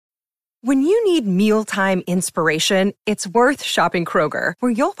When you need mealtime inspiration, it's worth shopping Kroger,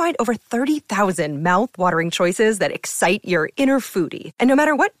 where you'll find over 30,000 mouth-watering choices that excite your inner foodie. And no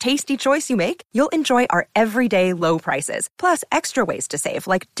matter what tasty choice you make, you'll enjoy our everyday low prices, plus extra ways to save,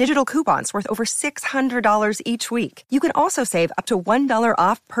 like digital coupons worth over $600 each week. You can also save up to $1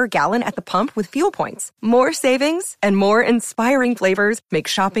 off per gallon at the pump with fuel points. More savings and more inspiring flavors make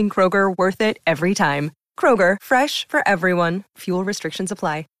shopping Kroger worth it every time. Kroger, fresh for everyone. Fuel restrictions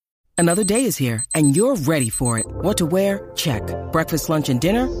apply. Another day is here, and you're ready for it. What to wear? Check. Breakfast, lunch, and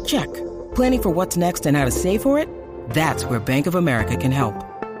dinner? Check. Planning for what's next and how to save for it? That's where Bank of America can help.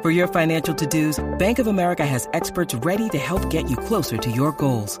 For your financial to-dos, Bank of America has experts ready to help get you closer to your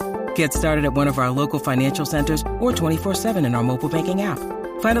goals. Get started at one of our local financial centers or 24/7 in our mobile banking app.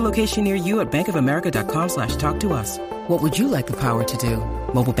 Find a location near you at bankofamerica.com/talktous. What would you like the power to do?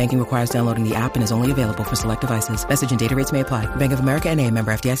 Mobile banking requires downloading the app and is only available for select devices. Message and data rates may apply. Bank of America N.A.,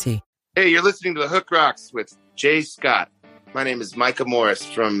 member FDIC. Hey, you're listening to The Hook Rocks with Jay Scott. My name is Micah Morris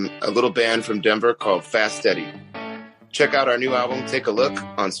from a little band from Denver called Fast Eddie. Check out our new album, Take a Look,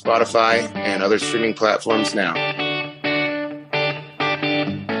 on Spotify and other streaming platforms now.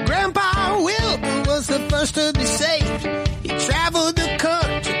 Grandpa Wilbur was the first to be saved. He traveled the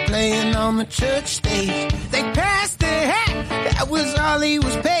country playing on the church stage. They passed the hat, that was all he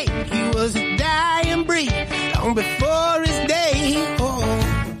was paid. He was a dying breed long before his day. Oh.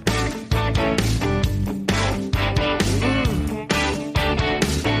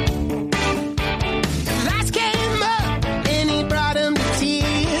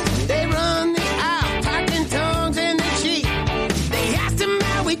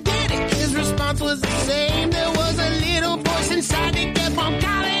 Was the same. There was a little voice inside that kept on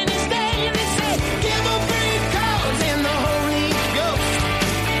calling his name. They said, give him 3 calls and the Holy Ghost.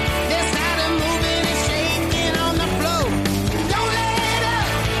 They started moving and shaking on the floor. Don't let up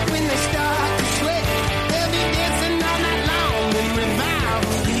when they start to sweat. They'll be dancing all night long when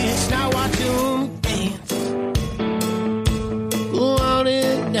revival hits. Now watch them dance. Go on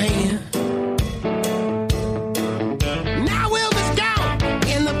and dance.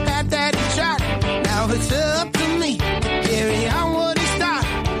 It's up to me to carry on what he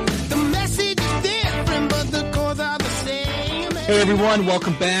started. The message is different, but the chords are the same. Hey, everyone.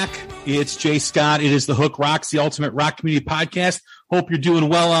 Welcome back. It's Jay Scott. It is The Hook Rocks, the ultimate rock community podcast. Hope you're doing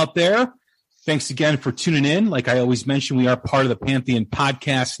well out there. Thanks again for tuning in. Like I always mention, we are part of the Pantheon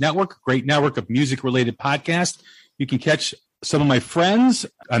Podcast Network, a great network of music-related podcasts. You can catch some of my friends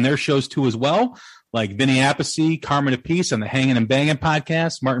on their shows, too, as well, like Vinny Appice, Carmen Apice on the Hangin' and Bangin'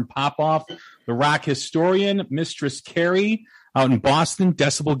 podcast, Martin Popoff, the rock historian, Mistress Carrie out in Boston,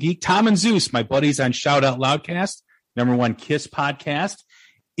 Decibel Geek, Tom and Zeus, my buddies on Shout Out Loudcast, #1 Kiss podcast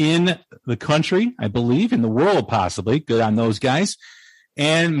in the country, I believe, in the world possibly. Good on those guys.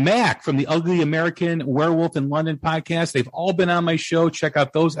 And Mac from the Ugly American Werewolf in London podcast. They've all been on my show. Check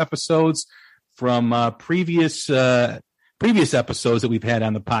out those episodes from previous episodes that we've had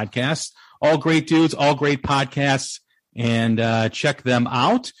on the podcast. All great dudes, all great podcasts, and check them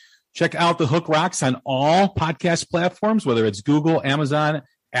out. Check out The Hook Rocks on all podcast platforms, whether it's Google, Amazon,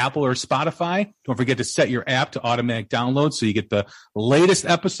 Apple, or Spotify. Don't forget to set your app to automatic download so you get the latest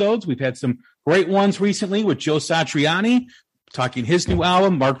episodes. We've had some great ones recently with Joe Satriani talking his new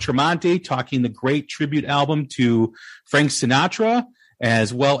album, Mark Tremonti talking the great tribute album to Frank Sinatra,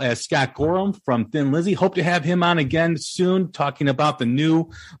 as well as Scott Gorham from Thin Lizzy. Hope to have him on again soon, talking about the new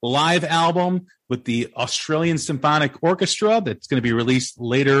live album with the Australian Symphonic Orchestra that's going to be released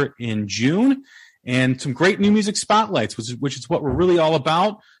later in June. And some great new music spotlights, which is what we're really all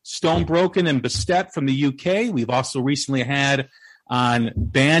about. Stone Broken and Bastet from the UK. We've also recently had on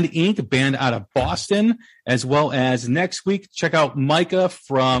Band Inc., a band out of Boston, as well as next week, check out Micah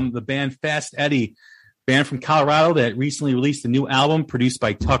from the band Fast Eddie, band from Colorado that recently released a new album produced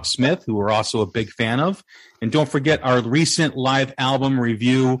by Tuck Smith, who we're also a big fan of. And don't forget our recent live album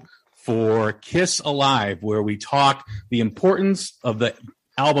review for Kiss Alive, where we talk the importance of the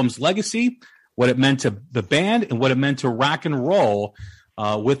album's legacy, what it meant to the band, and what it meant to rock and roll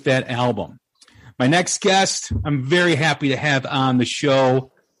with that album. My next guest, I'm very happy to have on the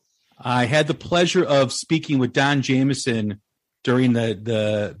show. I had the pleasure of speaking with Don Jamieson during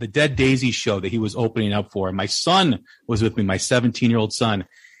the Dead Daisy show that he was opening up for. My son was with me, my 17-year-old son.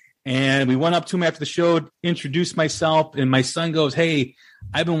 And we went up to him after the show, introduced myself, and my son goes, "Hey,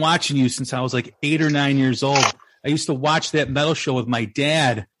 I've been watching you since I was like 8 or 9 years old. I used to watch that metal show with my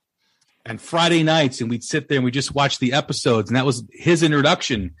dad on Friday nights, and we'd sit there and we just watch the episodes." And that was his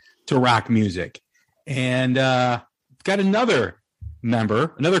introduction to rock music. And got another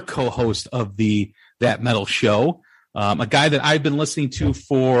member, another co-host of that metal show, a guy that I've been listening to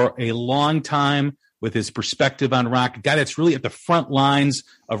for a long time with his perspective on rock, a guy that's really at the front lines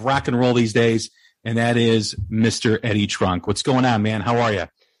of rock and roll these days, and that is Mr. Eddie Trunk. What's going on, man? How are you?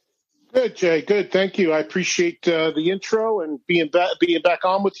 Good, Jay. Good. Thank you. I appreciate the intro and being back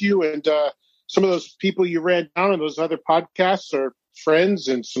on with you. And some of those people you ran down in those other podcasts are friends,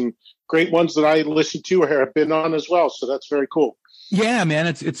 and some great ones that I listen to or have been on as well. So that's very cool. Yeah, man,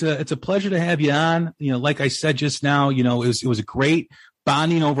 it's a pleasure to have you on. You know, like I said just now, you know, it was a great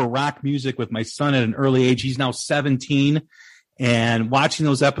bonding over rock music with my son at an early age. He's now 17, and watching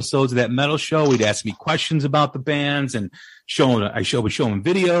those episodes of that metal show, he'd ask me questions about the bands, and would show him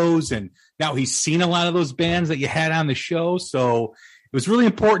videos, and now he's seen a lot of those bands that you had on the show. So it was really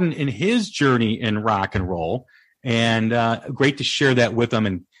important in his journey in rock and roll, and great to share that with him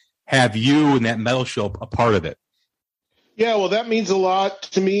and have you and that metal show a part of it. Yeah, well, that means a lot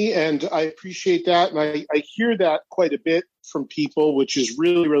to me, and I appreciate that. And I hear that quite a bit from people, which is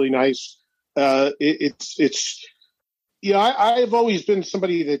really, really nice. I've always been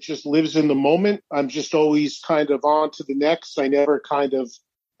somebody that just lives in the moment. I'm just always kind of on to the next. I never kind of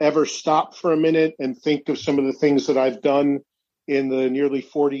ever stop for a minute and think of some of the things that I've done in the nearly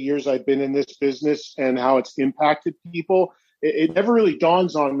 40 years I've been in this business and how it's impacted people. It never really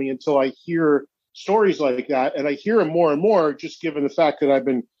dawns on me until I hear stories like that. And I hear them more and more, just given the fact that I've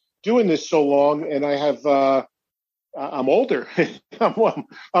been doing this so long, and I have, I'm older.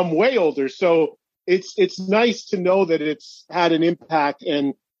 I'm way older. So it's nice to know that it's had an impact.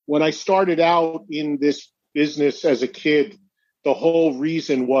 And when I started out in this business as a kid, the whole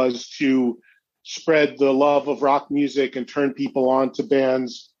reason was to spread the love of rock music and turn people on to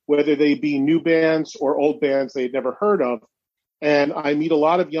bands, whether they be new bands or old bands they had never heard of. And I meet a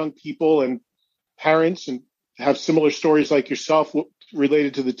lot of young people and parents and have similar stories like yourself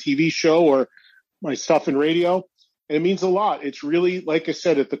related to the TV show or my stuff in radio. And it means a lot. It's really, like I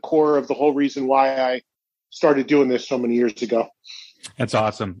said, at the core of the whole reason why I started doing this so many years ago. That's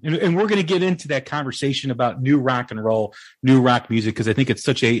awesome. And we're going to get into that conversation about new rock and roll, new rock music, because I think it's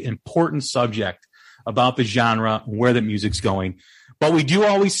such an important subject about the genre, where the music's going. But we do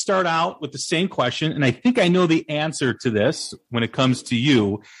always start out with the same question, and I think I know the answer to this when it comes to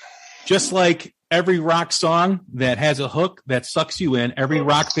you. Just like every rock song that has a hook that sucks you in, every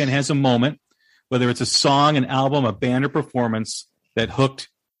rock band has a moment, whether it's a song, an album, a band, or performance that hooked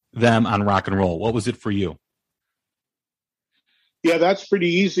them on rock and roll. What was it for you? Yeah, that's pretty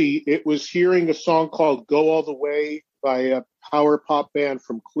easy. It was hearing a song called Go All the Way by a power pop band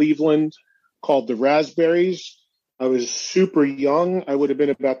from Cleveland called the Raspberries. I was super young. I would have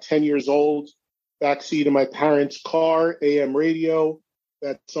been about 10 years old, backseat of my parents' car, AM radio.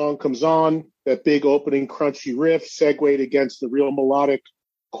 That song comes on, that big opening crunchy riff segued against the real melodic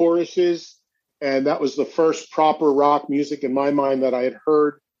choruses. And that was the first proper rock music in my mind that I had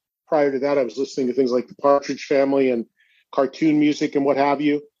heard. Prior to that, I was listening to things like the Partridge Family and cartoon music and what have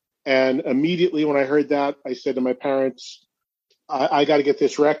you. And immediately when I heard that, I said to my parents, I got to get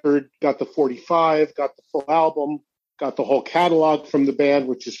this record, got the 45, got the full album, got the whole catalog from the band,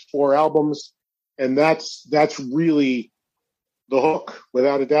 which is 4 albums. And that's really the hook,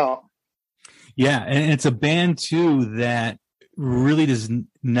 without a doubt. Yeah, and it's a band, too, that really does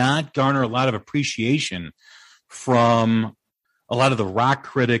not garner a lot of appreciation from a lot of the rock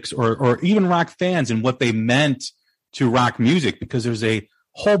critics or even rock fans and what they meant to rock music, because there's a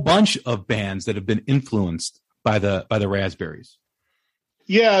whole bunch of bands that have been influenced by the Raspberries.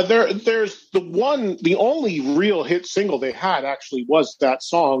 Yeah, there's the only real hit single they had actually was that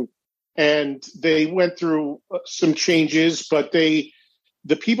song. And they went through some changes, but the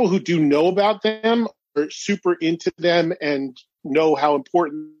people who do know about them are super into them and know how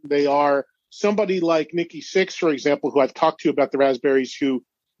important they are. Somebody like Nikki Sixx, for example, who I've talked to about the Raspberries, who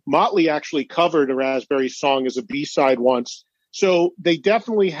Motley actually covered a Raspberries song as a B-side once. So they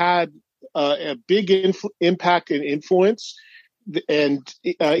definitely had a big impact and influence. And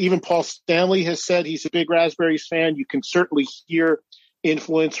even Paul Stanley has said he's a big Raspberries fan. You can certainly hear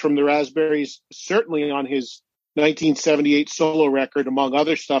influence from the Raspberries, certainly on his 1978 solo record, among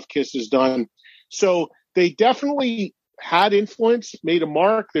other stuff Kiss has done. So they definitely had influence, made a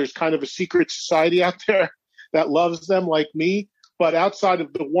mark. There's kind of a secret society out there that loves them like me. But outside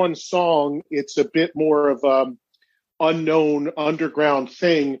of the one song, it's a bit more of an unknown underground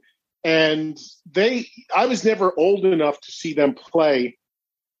thing. And I was never old enough to see them play.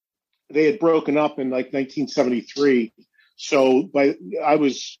 They had broken up in like 1973. So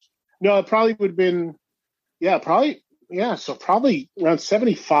it probably would have been, so probably around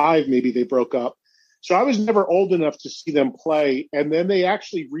 75, maybe they broke up. So I was never old enough to see them play. And then they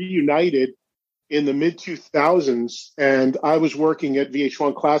actually reunited in the mid 2000s, and I was working at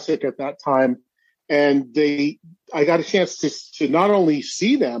VH1 Classic at that time, and I got a chance to not only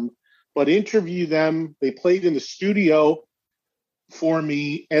see them but interview them. They played in the studio for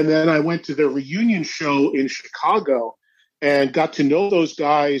me, and then I went to their reunion show in Chicago and got to know those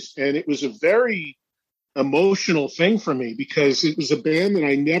guys, and it was a very emotional thing for me because it was a band that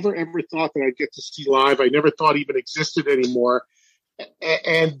I never ever thought that I'd get to see live. I never thought even existed anymore.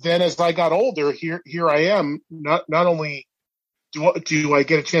 And then as I got older, here I am. Not only do I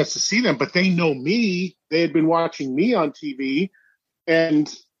get a chance to see them, but they know me. They had been watching me on TV,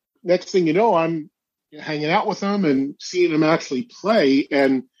 and next thing you know, I'm hanging out with them and seeing them actually play,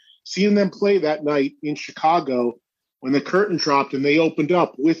 and seeing them play that night in Chicago when the curtain dropped and they opened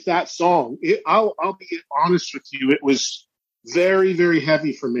up with that song. I'll be honest with you, it was very, very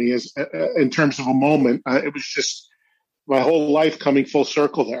heavy for me as in terms of a moment. It was just my whole life coming full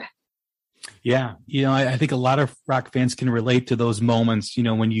circle there. Yeah. I think a lot of rock fans can relate to those moments,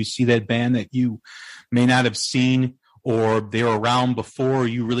 when you see that band that you may not have seen, or they were around before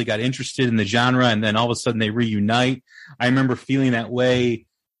you really got interested in the genre, and then all of a sudden they reunite. I remember feeling that way.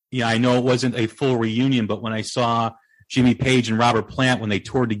 I know it wasn't a full reunion, but when I saw Jimmy Page and Robert Plant when they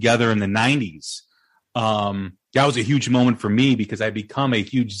toured together in the 90s, that was a huge moment for me because I'd become a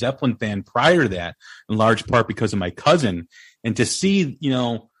huge Zeppelin fan prior to that, in large part because of my cousin. And to see,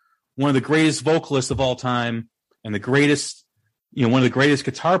 one of the greatest vocalists of all time and one of the greatest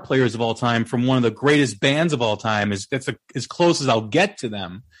guitar players of all time from one of the greatest bands of all time, that's as close as I'll get to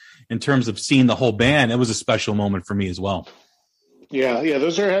them in terms of seeing the whole band. It was a special moment for me as well. Yeah.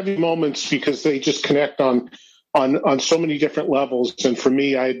 Those are heavy moments because they just connect on so many different levels. And for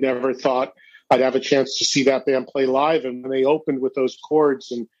me, I had never thought I'd have a chance to see that band play live. And when they opened with those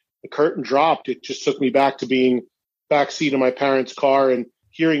chords and the curtain dropped, it just took me back to being backseat of my parents' car and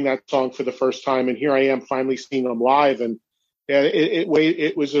hearing that song for the first time. And here I am finally seeing them live. And yeah, it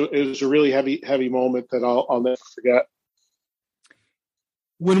was a really heavy moment that I'll never forget.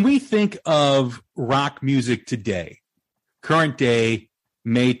 When we think of rock music today, current day,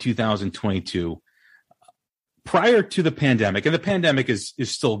 May 2022, prior to the pandemic, and the pandemic is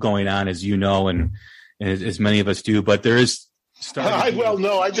still going on, as you know, and as many of us do, but there is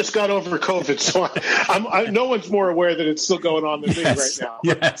I just got over COVID, so I'm no one's more aware that it's still going on than me right now.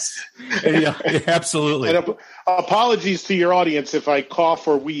 Yes, yeah, absolutely. And apologies to your audience if I cough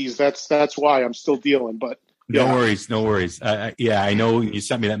or wheeze. That's why I'm still dealing. But yeah. No worries. Yeah, I know you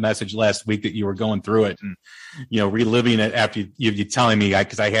sent me that message last week that you were going through it and reliving it after you telling me,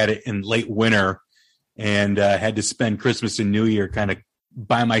 because I had it in late winter and had to spend Christmas and New Year kind of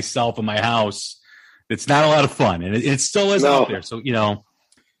by myself in my house. It's not a lot of fun, and it still is out there. So, think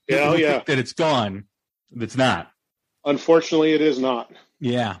that it's gone. It's not. Unfortunately, it is not.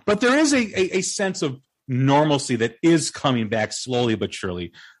 Yeah, but there is a sense of normalcy that is coming back slowly but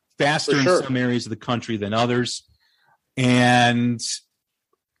surely, faster in some areas of the country than others. And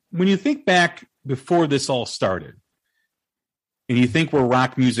when you think back before this all started, and you think where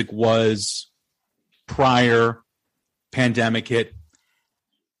rock music was prior pandemic hit,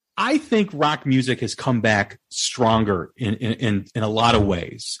 I think rock music has come back stronger in a lot of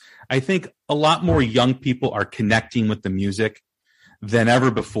ways. I think a lot more young people are connecting with the music than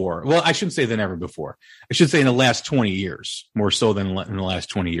ever before. Well, I shouldn't say than ever before. I should say in the last 20 years, more so than in the last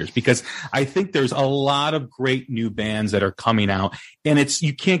 20 years, because I think there's a lot of great new bands that are coming out, and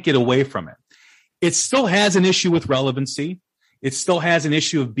you can't get away from it. It still has an issue with relevancy. It still has an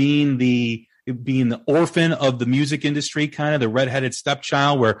issue of being the orphan of the music industry, kind of the redheaded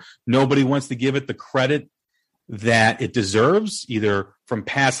stepchild, where nobody wants to give it the credit that it deserves, either from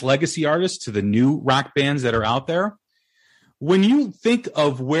past legacy artists to the new rock bands that are out there. When you think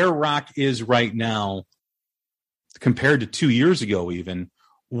of where rock is right now compared to 2 years ago, even,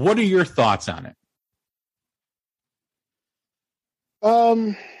 what are your thoughts on it?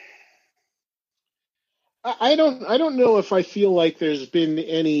 I don't know if I feel like there's been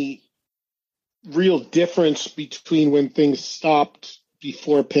any real difference between when things stopped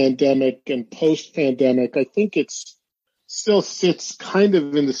before pandemic and post pandemic. I think it's still sits kind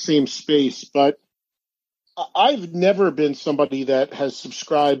of in the same space, but I've never been somebody that has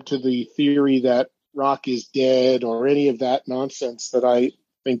subscribed to the theory that rock is dead or any of that nonsense that I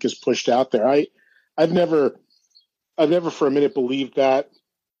think is pushed out there. I've never for a minute believed that.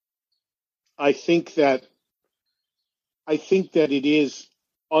 I think that it is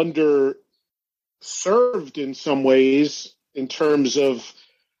underserved in some ways in terms of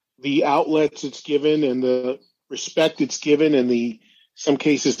the outlets it's given and the respect it's given and some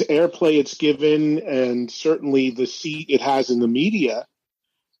cases the airplay it's given and certainly the seat it has in the media.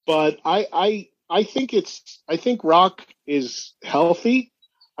 But I I think rock is healthy.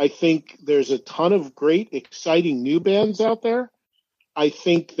 I think there's a ton of great, exciting new bands out there. I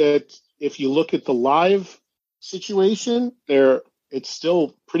think that if you look at the live situation, it's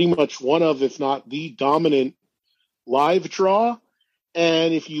still pretty much one of, if not the dominant live draw.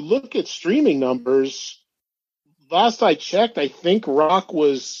 And if you look at streaming numbers, last I checked, I think rock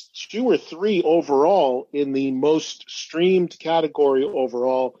was 2 or 3 overall in the most streamed category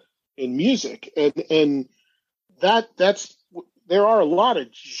overall in music. And that's there are a lot of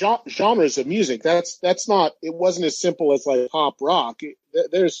genres of music. That's not, it wasn't as simple as like pop rock.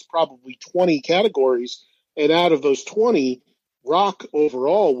 There's probably 20 categories, and out of those 20, rock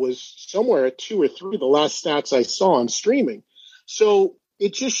overall was somewhere at 2 or 3, the last stats I saw on streaming. So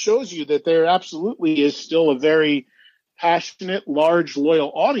it just shows you that there absolutely is still a very passionate, large,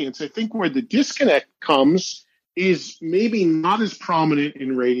 loyal audience. I think where the disconnect comes is maybe not as prominent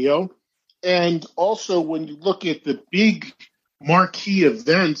in radio. And also when you look at the big marquee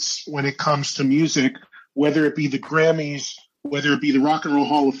events when it comes to music, whether it be the Grammys, whether it be the Rock and Roll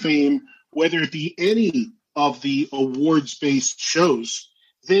Hall of Fame, whether it be any of the awards-based shows,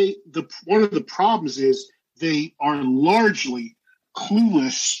 one of the problems is they are largely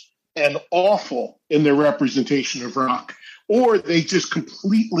clueless and awful in their representation of rock, or they just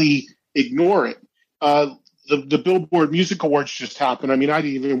completely ignore it. The Billboard Music Awards just happened. I mean, I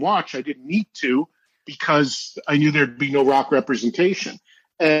didn't even watch. I didn't need to because I knew there'd be no rock representation.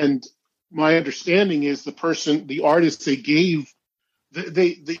 And my understanding is the artist they gave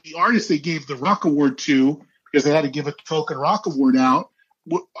the rock award to, because they had to give a token rock award out,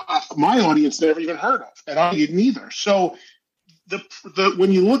 my audience never even heard of, and I didn't either. So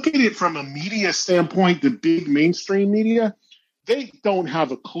when you look at it from a media standpoint, the big mainstream media, they don't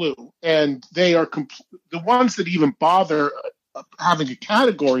have a clue, and they are the ones that even bother having a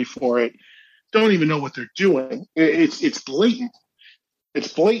category for it don't even know what they're doing. It's blatant.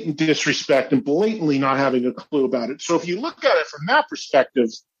 It's blatant disrespect and blatantly not having a clue about it. So if you look at it from that perspective,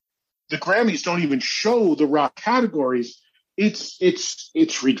 the Grammys don't even show the rock categories.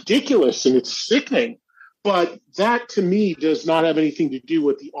 It's ridiculous and it's sickening. But that to me does not have anything to do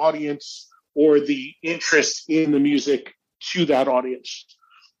with the audience or the interest in the music to that audience.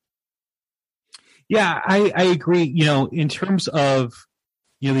 Yeah, I agree. In terms of,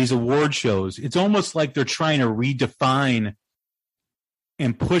 these award shows, it's almost like they're trying to redefine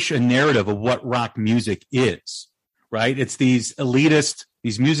and push a narrative of what rock music is, right? It's these elitists,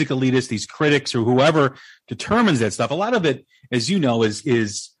 these music elitists, these critics, or whoever determines that stuff. A lot of it, as you know,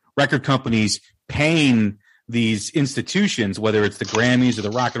 is record companies paying these institutions, whether it's the Grammys or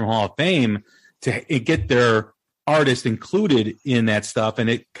the Rock and Roll Hall of Fame, to get their artists included in that stuff. And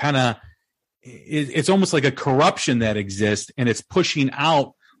it it's almost like a corruption that exists, and it's pushing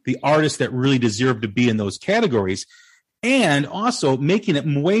out the artists that really deserve to be in those categories, and also making it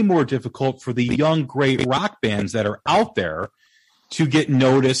way more difficult for the young, great rock bands that are out there to get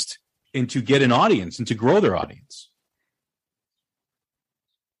noticed and to get an audience and to grow their audience.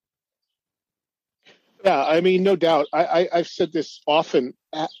 Yeah, I mean, no doubt. I've said this often.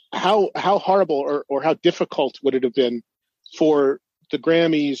 How horrible or how difficult would it have been for the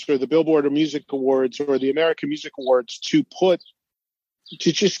Grammys or the Billboard or Music Awards or the American Music Awards to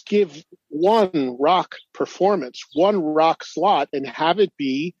just give one rock performance, one rock slot, and have it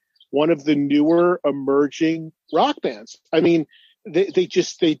be one of the newer emerging rock bands. I mean, they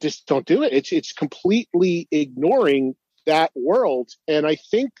just don't do it. It's completely ignoring that world. And I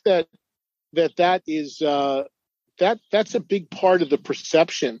think that is that's a big part of the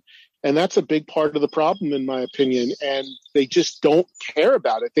perception, and that's a big part of the problem, in my opinion. And they just don't care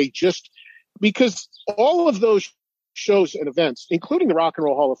about it. Because all of those shows and events, including the Rock and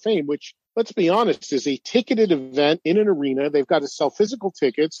Roll Hall of Fame, which, let's be honest, is a ticketed event in an arena. They've got to sell physical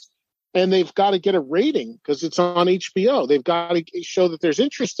tickets, and they've got to get a rating because it's on HBO. They've got to show that there's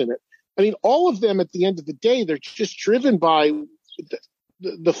interest in it. I mean, all of them at the end of the day, they're just driven by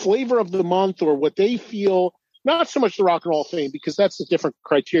the flavor of the month or what they feel, not so much the Rock and Roll Hall of Fame, because that's a different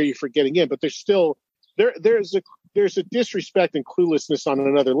criteria for getting in, but there's still, there's a disrespect and cluelessness on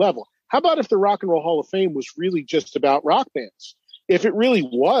another level. How about if the Rock and Roll Hall of Fame was really just about rock bands? If it really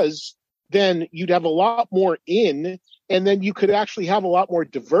was, then you'd have a lot more in, and then you could actually have a lot more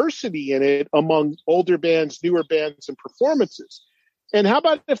diversity in it among older bands, newer bands, and performances. And how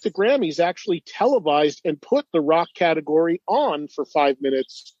about if the Grammys actually televised and put the rock category on for 5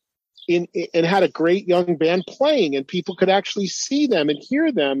 minutes and had a great young band playing, and people could actually see them and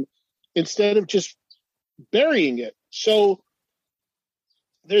hear them instead of just burying it? So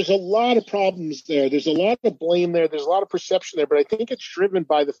there's a lot of problems there. There's a lot of blame there. There's a lot of perception there. But I think it's driven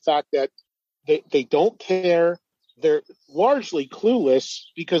by the fact that They don't care. They're largely clueless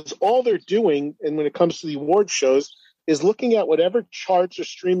because all they're doing, and when it comes to the award shows, is looking at whatever charts or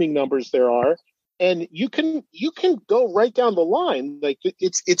streaming numbers there are, and you can go right down the line. Like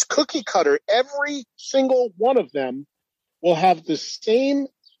it's cookie cutter. Every single one of them will have the same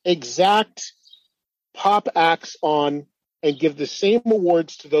exact pop acts on and give the same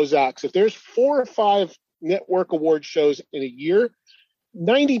awards to those acts. If there's 4 or 5 network award shows in a year,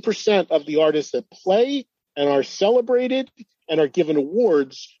 90% of the artists that play and are celebrated and are given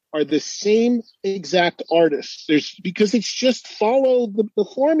awards are the same exact artists. Because it's just follow the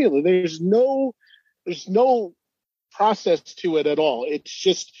formula. There's no process to it at all. It's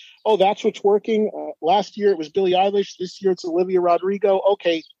just, oh, that's what's working. Last year it was Billie Eilish. This year it's Olivia Rodrigo.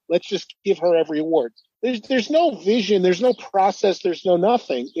 Okay, let's just give her every award. There's no vision. There's no process. There's no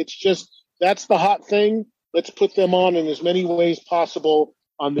nothing. It's just, that's the hot thing. Let's put them on in as many ways possible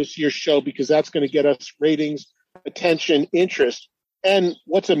on this year's show because that's going to get us ratings, attention, interest. And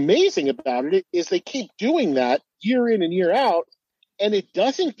what's amazing about it is they keep doing that year in and year out, and it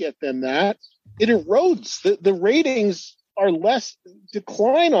doesn't get them that. It erodes. The ratings are less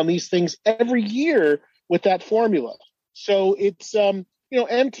decline on these things every year with that formula. So it's,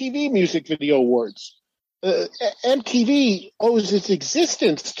 MTV Music Video Awards. MTV owes its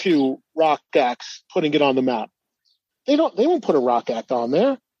existence to rock acts putting it on the map. They won't put a rock act on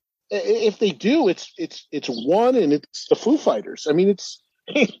there. If they do, it's one, and it's the Foo Fighters. I mean,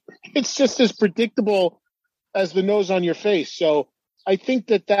 it's just as predictable as the nose on your face. So I think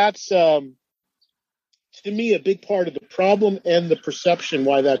that's to me a big part of the problem and the perception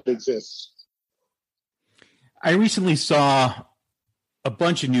why that exists. I recently saw a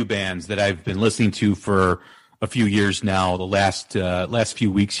bunch of new bands that I've been listening to for a few years now, the last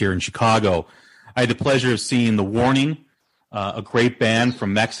few weeks here in Chicago. I had the pleasure of seeing The Warning, a great band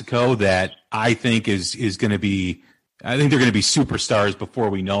from Mexico that I think is going to be, I think they're going to be superstars before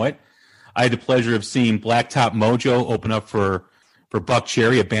we know it. I had the pleasure of seeing Blacktop Mojo open up for Buck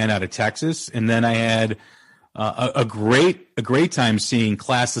Cherry, a band out of Texas. And then I had a great time seeing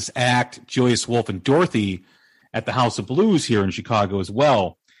Classless Act, Joyous Wolf, and Dorothy at the House of Blues here in Chicago as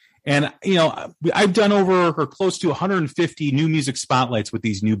well. And, I've done over or close to 150 new music spotlights with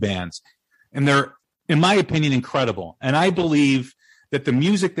these new bands. And they're, in my opinion, incredible. And I believe that the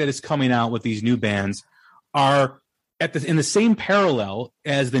music that is coming out with these new bands are in the same parallel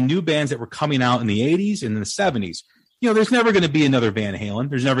as the new bands that were coming out in the 80s and in the 70s. There's never going to be another Van Halen.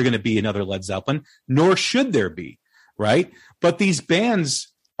 There's never going to be another Led Zeppelin, nor should there be, right? But these bands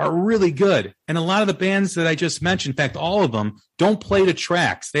are really good. And a lot of the bands that I just mentioned, in fact, all of them, don't play the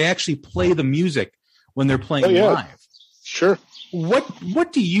tracks. They actually play the music when they're playing live. Sure.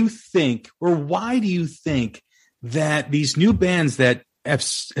 What do you think, or why do you think that these new bands that have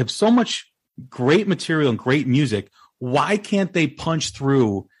so much great material and great music, why can't they punch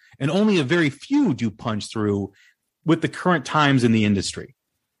through? And only a very few do punch through with the current times in the industry.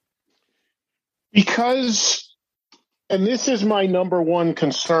 Because, and this is my number one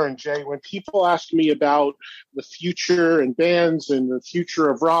concern, Jay, when people ask me about the future and bands and the future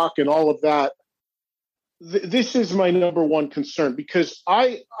of rock and all of that, this is my number one concern, because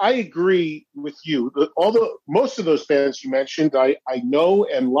I agree with you. Most of those bands you mentioned, I know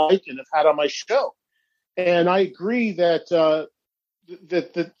and like and have had on my show. And I agree that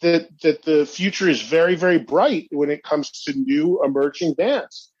the future is very, very bright when it comes to new emerging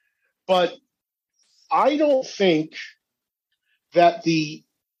bands. But I don't think that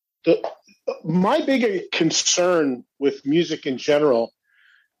my bigger concern with music in general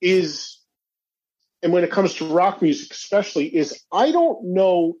is, and when it comes to rock music especially, is I don't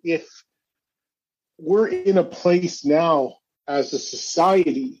know if we're in a place now as a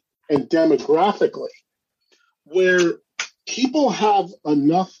society and demographically where people have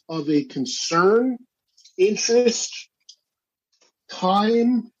enough of a concern, interest,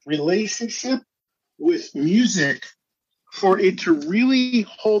 time, relationship with music for it to really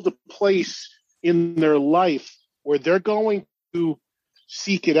hold a place in their life where they're going to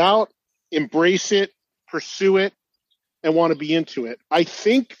seek it out, embrace it, pursue it, and want to be into it. I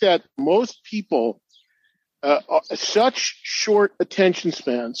think that most people, such short attention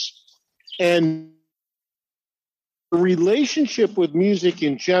spans, and the relationship with music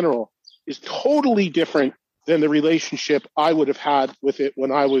in general is totally different than the relationship I would have had with it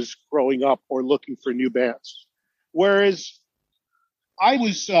when I was growing up or looking for new bands. Whereas I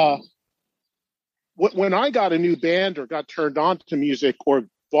was, when I got a new band or got turned on to music or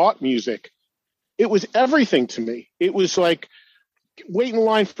bought music, it was everything to me. It was like, wait in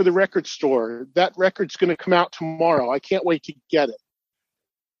line for the record store. That record's going to come out tomorrow. I can't wait to get it.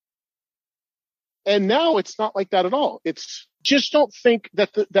 And now it's not like that at all. It's just don't think that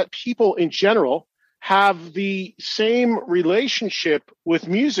that people in general have the same relationship with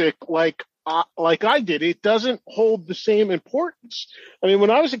music like I did. It doesn't hold the same importance. I mean, when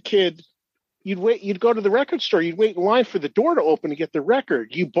I was a kid, you'd go to the record store, you'd wait in line for the door to open to get the record.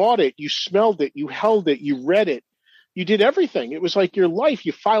 You bought it, you smelled it, you held it, you read it, you did everything. It was like your life.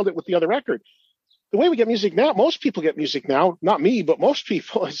 You filed it with the other record. The way we get music now, most people get music now, not me, but most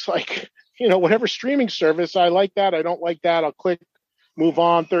people, it's like, whatever streaming service, I like that, I don't like that, I'll click, move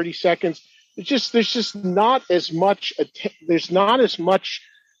on, 30 seconds. There's just not as much, there's not as much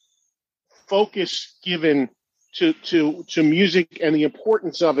focus given to music and the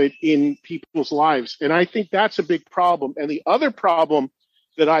importance of it in people's lives. And I think that's a big problem. And the other problem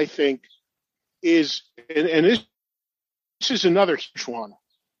that I think is, and this is another huge one.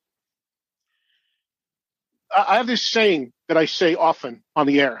 I have this saying that I say often on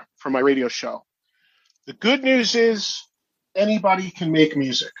the air for my radio show. The good news is anybody can make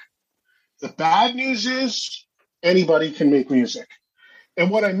music. The bad news is anybody can make music.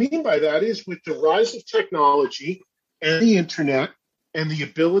 And what I mean by that is with the rise of technology and the internet and the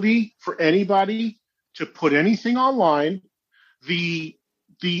ability for anybody to put anything online, you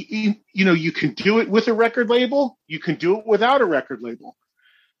can do it with a record label, you can do it without a record label.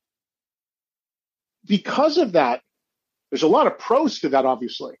 Because of that, there's a lot of pros to that,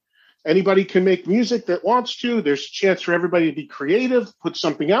 obviously. Anybody can make music that wants to. There's a chance for everybody to be creative, put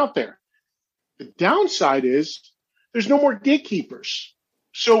something out there. The downside is there's no more gatekeepers.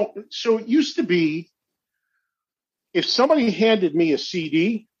 So it used to be if somebody handed me a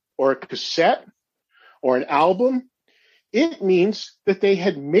CD or a cassette or an album, it means that they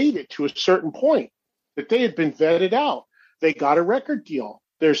had made it to a certain point, that they had been vetted out. They got a record deal.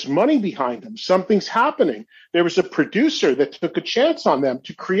 There's money behind them. Something's happening. There was a producer that took a chance on them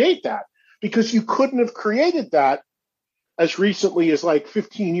to create that, because you couldn't have created that as recently as like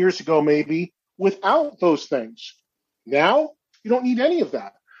 15 years ago, maybe, without those things. Now, you don't need any of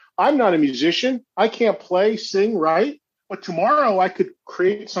that. I'm not a musician. I can't play, sing, write, but tomorrow I could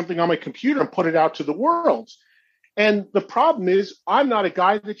create something on my computer and put it out to the world. And the problem is I'm not a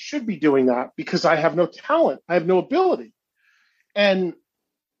guy that should be doing that because I have no talent. I have no ability. And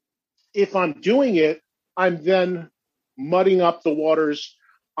if I'm doing it, I'm then mudding up the waters,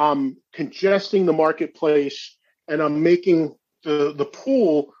 congesting the marketplace, and I'm making the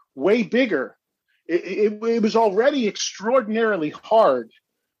pool way bigger. It was already extraordinarily hard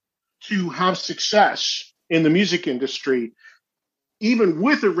to have success in the music industry, even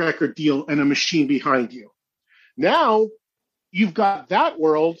with a record deal and a machine behind you. Now you've got that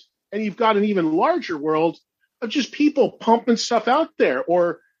world, and you've got an even larger world of just people pumping stuff out there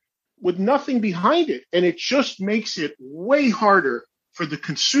or with nothing behind it. And it just makes it way harder for the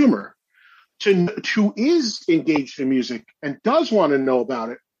consumer who is engaged in music and does want to know about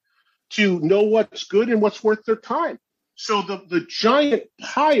it, to know what's good and what's worth their time. So the giant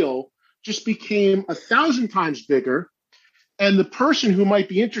pile just became 1,000 times bigger. And the person who might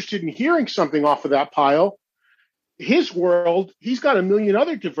be interested in hearing something off of that pile, his world, he's got a million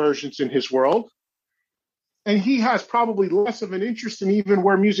other diversions in his world. And he has probably less of an interest in even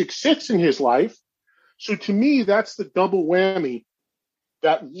where music sits in his life. So to me, that's the double whammy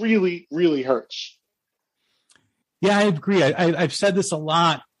that really, really hurts. Yeah, I agree. I've said this a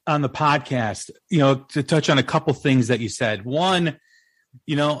lot on the podcast, to touch on a couple things that you said. One,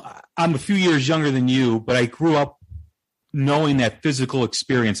 I'm a few years younger than you, but I grew up knowing that physical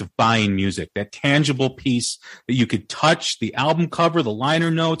experience of buying music, that tangible piece that you could touch, the album cover, the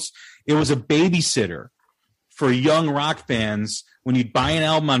liner notes. It was a babysitter for young rock fans when you'd buy an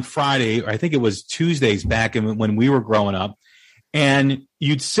album on Friday, or I think it was Tuesdays back when we were growing up, and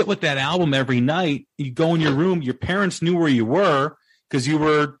you'd sit with that album every night. You'd go in your room. Your parents knew where you were because you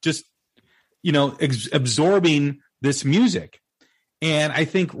were just, absorbing this music. And I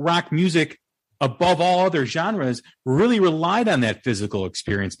think rock music, above all other genres, really relied on that physical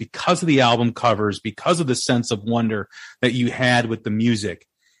experience because of the album covers, because of the sense of wonder that you had with the music.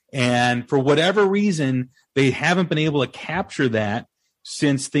 And for whatever reason, they haven't been able to capture that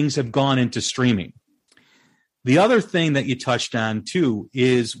since things have gone into streaming. The other thing that you touched on, too,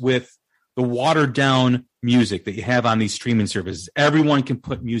 is with the watered down music that you have on these streaming services. Everyone can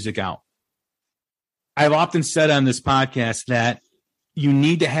put music out. I've often said on this podcast that you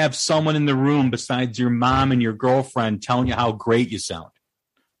need to have someone in the room besides your mom and your girlfriend telling you how great you sound,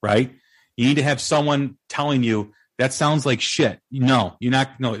 right? You need to have someone telling you, that sounds like shit. No, you're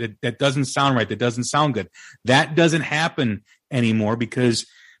not. No, that doesn't sound right. That doesn't sound good. That doesn't happen anymore because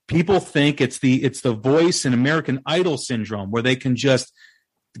people think it's the Voice and American Idol syndrome, where they can just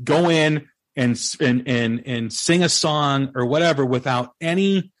go in, and sing a song or whatever without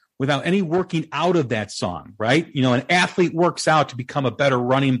any working out of that song, right? You know, an athlete works out to become a better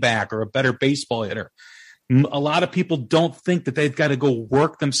running back or a better baseball hitter. A lot of people don't think that they've got to go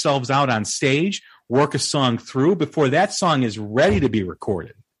work themselves out on stage, work a song through before that song is ready to be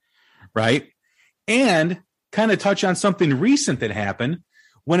recorded, right? And kind of touch on something recent that happened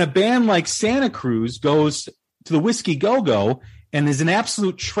when a band like Santa Cruz goes to the Whiskey Go-Go and is an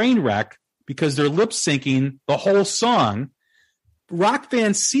absolute train wreck because they're lip syncing the whole song. Rock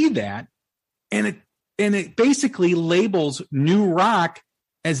fans see that, and it basically labels new rock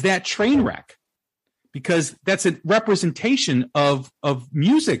as that train wreck, because that's a representation of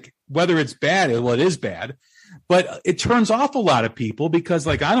music, whether it's bad. Well, it is bad, but it turns off a lot of people because,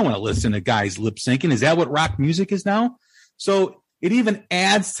 like, I don't want to listen to guys lip syncing. Is that what rock music is now? So it even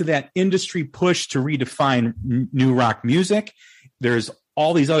adds to that industry push to redefine new rock music. There's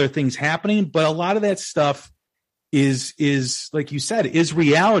all these other things happening, but a lot of that stuff is like you said, is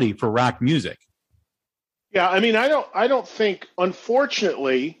reality for rock music. Yeah, I mean, I don't think,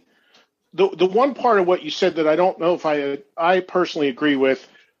 unfortunately, the one part of what you said that I don't know if I personally agree with,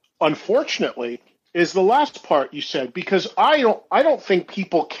 unfortunately, is the last part you said, because I don't think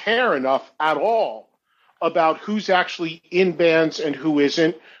people care enough at all about who's actually in bands and who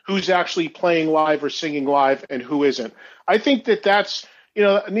isn't, who's actually playing live or singing live and who isn't. I think that's, you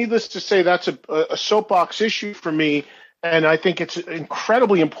know, needless to say, that's a soapbox issue for me, and I think it's an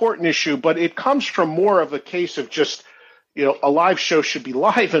incredibly important issue, but it comes from more of a case of just, you know, a live show should be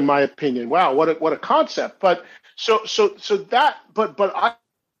live, in my opinion. Wow, what a concept. But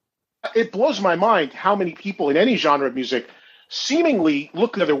it blows my mind how many people in any genre of music seemingly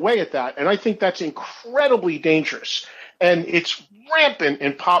look the other way at that, and I think that's incredibly dangerous. And it's rampant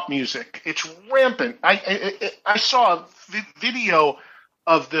in pop music. It's rampant. I saw a video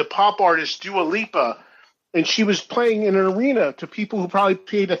of the pop artist Dua Lipa, and she was playing in an arena to people who probably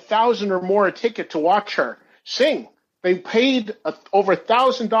paid $1,000 or more a ticket to watch her sing. They paid over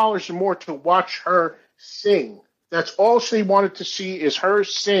 $1,000 or more to watch her sing. That's all she wanted to see, is her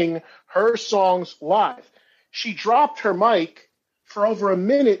sing her songs live. She dropped her mic for over a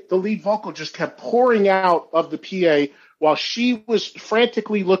minute. The lead vocal just kept pouring out of the PA while she was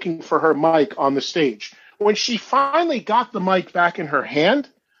frantically looking for her mic on the stage. When she finally got the mic back in her hand,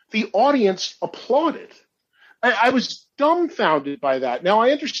 the audience applauded. I was dumbfounded by that. Now,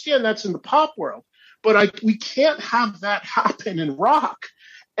 I understand that's in the pop world, but we can't have that happen in rock.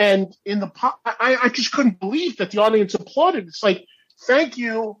 And in the pop, I just couldn't believe that the audience applauded. It's like, thank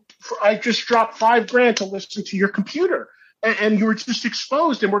you. I just dropped $5,000 to listen to your computer, and you were just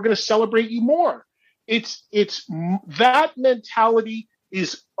exposed, and we're going to celebrate you more. It's that mentality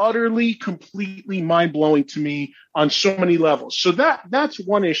is utterly, completely mind-blowing to me on so many levels. So that's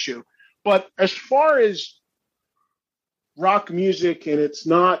one issue. But as far as rock music and it's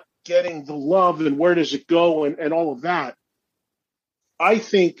not getting the love and where does it go and all of that, I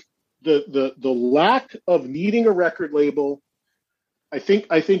think the lack of needing a record label, I think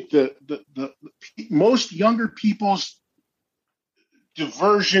the most younger people's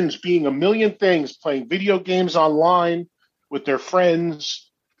diversions being a million things, playing video games online with their friends,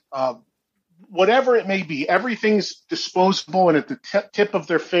 whatever it may be, everything's disposable and at the tip of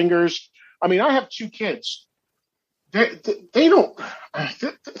their fingers. I mean, I have 2 kids. They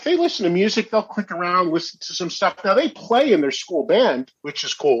listen to music, they'll click around, listen to some stuff. Now, they play in their school band, which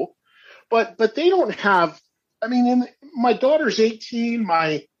is cool, but they don't have, I mean, my daughter's 18,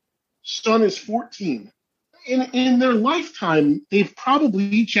 my son is 14. In their lifetime, they've probably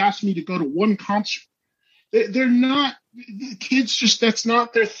each asked me to go to one concert. They're not, kids just, that's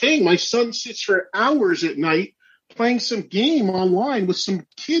not their thing. My son sits for hours at night playing some game online with some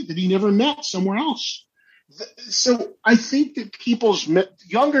kid that he never met somewhere else. So I think that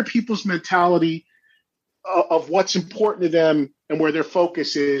younger people's mentality of what's important to them and where their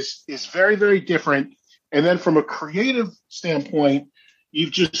focus is very, very different. And then from a creative standpoint,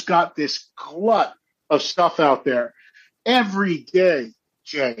 you've just got this glut of stuff out there. Every day,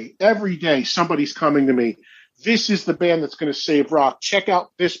 Jay, every day somebody's coming to me. This is the band that's going to save rock. Check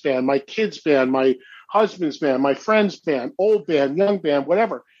out this band, my kid's band, my husband's band, my friend's band, old band, young band,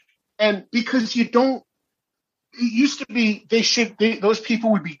 whatever. And because it used to be those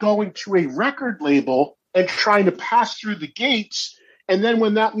people would be going to a record label and trying to pass through the gates. And then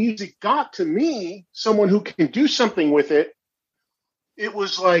when that music got to me, someone who can do something with it, it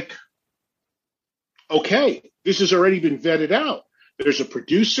was like, okay, this has already been vetted out. There's a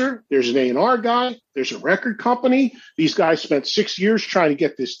producer, there's an A&R guy, there's a record company. These guys spent 6 years trying to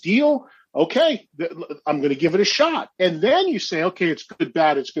get this deal. Okay, I'm going to give it a shot. And then you say, okay, it's good,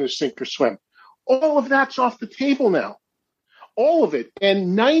 bad, it's going to sink or swim. All of that's off the table now. All of it.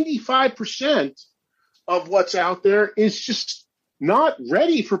 And 95% of what's out there is just not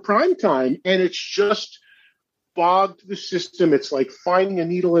ready for prime time. And it's just bogged the system. It's like finding a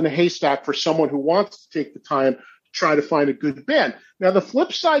needle in a haystack for someone who wants to take the time to try to find a good band. Now, the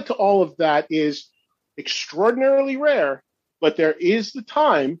flip side to all of that is extraordinarily rare, but there is the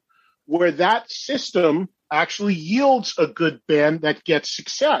time where that system actually yields a good band that gets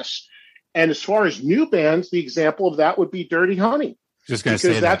success. And as far as new bands, the example of that would be Dirty Honey. Just going to say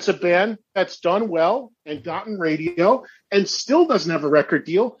because that's a band that's done well and gotten radio and still doesn't have a record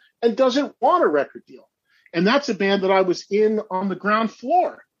deal and doesn't want a record deal. And that's a band that I was in on the ground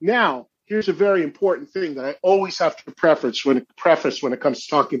floor. Now, here's a very important thing that I always have to preface when it comes to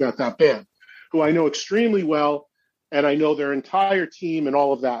talking about that band, who I know extremely well, and I know their entire team and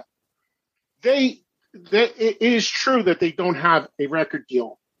all of that. It is true that they don't have a record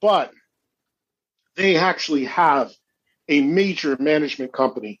deal, but they actually have a major management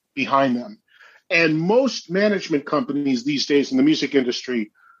company behind them. And most management companies these days in the music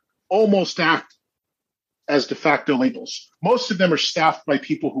industry almost act as de facto labels. Most of them are staffed by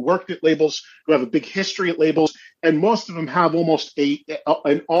people who worked at labels, who have a big history at labels, and most of them have almost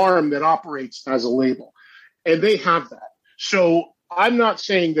an arm that operates as a label. And they have that. So I'm not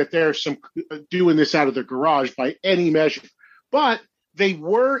saying that they're doing this out of their garage by any measure, but they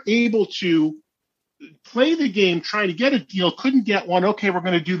were able to play the game trying to get a deal, couldn't get one. Okay, we're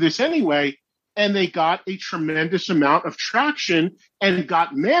going to do this anyway. And they got a tremendous amount of traction and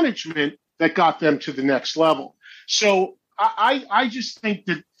got management that got them to the next level. So I just think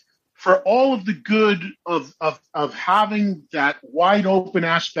that for all of the good of having that wide open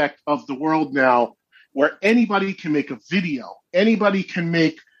aspect of the world now, where anybody can make a video, anybody can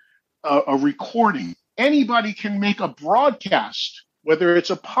make a recording, anybody can make a broadcast, whether it's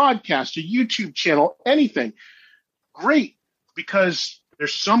a podcast, a YouTube channel, anything, great, because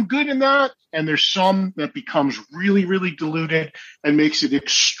there's some good in that, and there's some that becomes really, really diluted and makes it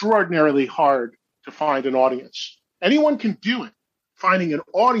extraordinarily hard to find an audience. Anyone can do it. Finding an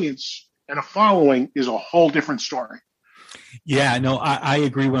audience and a following is a whole different story. Yeah, no, I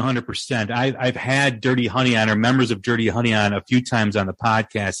agree 100%. I've had Dirty Honey on, or members of Dirty Honey on, a few times on the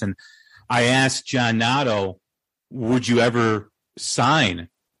podcast, and I asked John Nato, would you ever sign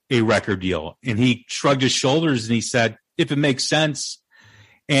a record deal? And he shrugged his shoulders and he said, if it makes sense.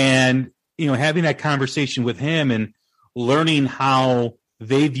 And, having that conversation with him and learning how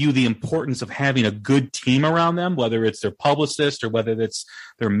they view the importance of having a good team around them, whether it's their publicist or whether it's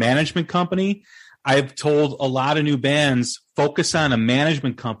their management company. I've told a lot of new bands, focus on a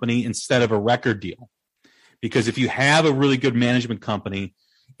management company instead of a record deal. Because if you have a really good management company,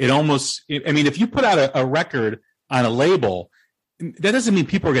 if you put out a record on a label, that doesn't mean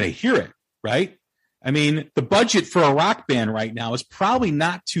people are going to hear it, right? I mean, the budget for a rock band right now is probably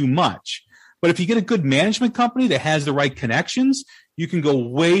not too much. But if you get a good management company that has the right connections, you can go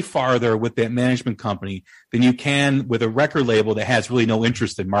way farther with that management company than you can with a record label that has really no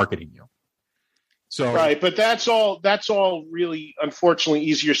interest in marketing you. So right, but that's all really, unfortunately,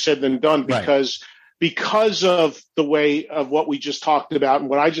 easier said than done because of the way of what we just talked about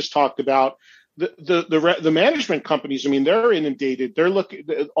and what I just talked about. The management companies, I mean, they're inundated. They're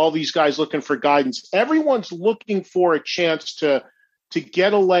all these guys looking for guidance. Everyone's looking for a chance to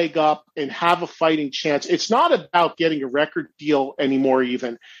get a leg up and have a fighting chance. It's not about getting a record deal anymore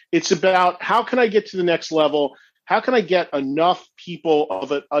even. It's about how can I get to the next level? How can I get enough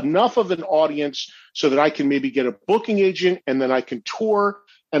people enough of an audience so that I can maybe get a booking agent and then I can tour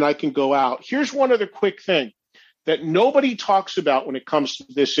and I can go out. Here's one other quick thing that nobody talks about when it comes to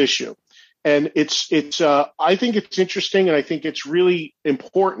this issue. And I think it's interesting and I think it's really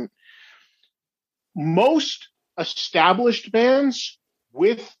important. Most established bands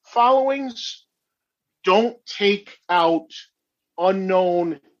with followings don't take out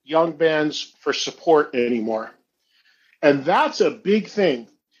unknown young bands for support anymore. And that's a big thing.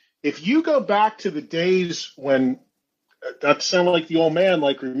 If you go back to the days when, that sounded like the old man,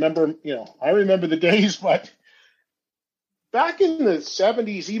 like I remember the days, but back in the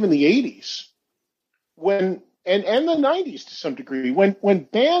 70s, even the 80s, and the 90s to some degree, when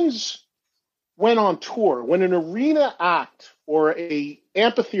bands went on tour, when an arena act or a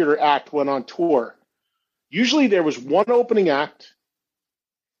amphitheater act went on tour, usually there was one opening act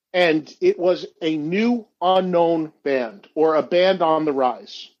and it was a new unknown band or a band on the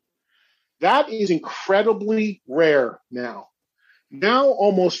rise. That is incredibly rare now. Now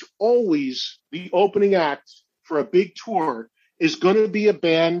almost always the opening act for a big tour is going to be a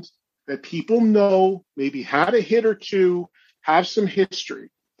band that people know, maybe had a hit or two, have some history.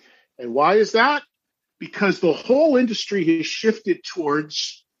 And why is that? Because the whole industry has shifted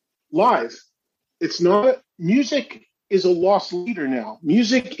towards live. It's not, music is a lost leader now.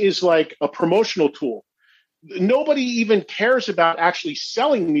 Music is like a promotional tool. Nobody even cares about actually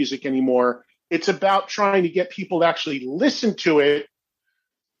selling music anymore. It's about trying to get people to actually listen to it,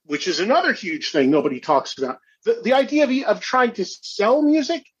 which is another huge thing nobody talks about. The idea of trying to sell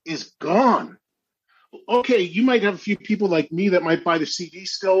music is gone. Okay, you might have a few people like me that might buy the CD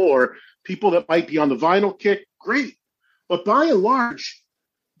still, or people that might be on the vinyl kick. Great. But by and large,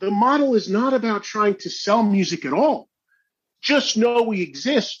 the model is not about trying to sell music at all. Just know we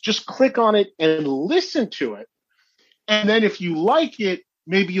exist. Just click on it and listen to it. And then if you like it,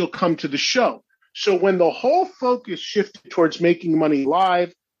 maybe you'll come to the show. So when the whole focus shifted towards making money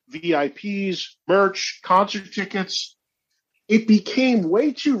live, VIPs, merch, concert tickets, it became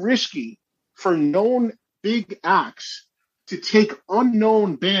way too risky for known big acts to take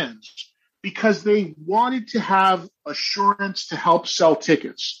unknown bands because they wanted to have assurance to help sell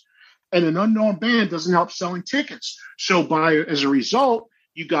tickets. And an unknown band doesn't help selling tickets. So as a result,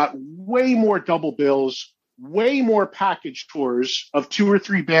 you got way more double bills, way more package tours of 2 or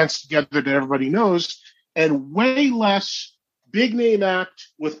 3 bands together that everybody knows, and way less big name act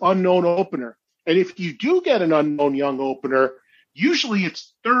with unknown opener. And if you do get an unknown young opener, usually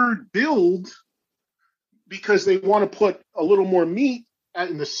it's third build because they want to put a little more meat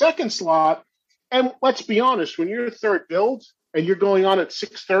in the second slot. And let's be honest, when you're third build and you're going on at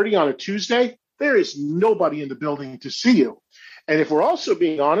 6:30 on a Tuesday, there is nobody in the building to see you. And if we're also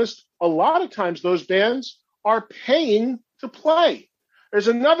being honest, a lot of times those bands are paying to play. There's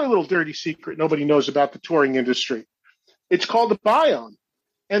another little dirty secret nobody knows about the touring industry. It's called a buy-on.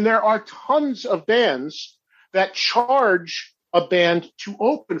 And there are tons of bands that charge a band to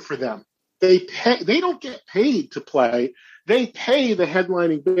open for them. They don't get paid to play. They pay the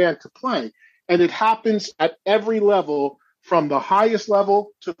headlining band to play. And it happens at every level, from the highest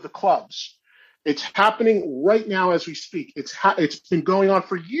level to the clubs. It's happening right now as we speak. It's been going on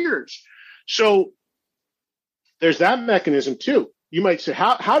for years. So there's that mechanism too. You might say,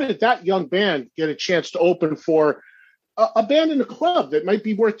 how did that young band get a chance to open for a band in a club that might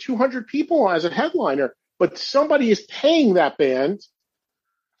be worth 200 people as a headliner, but somebody is paying that band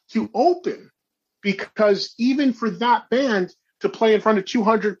to open, because even for that band to play in front of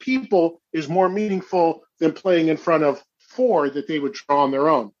 200 people is more meaningful than playing in front of 4 that they would draw on their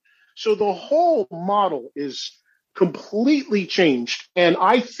own. So the whole model is completely changed. And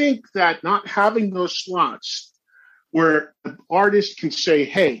I think that not having those slots where an artist can say,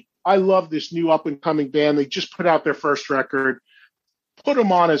 hey, I love this new up-and-coming band. They just put out their first record. Put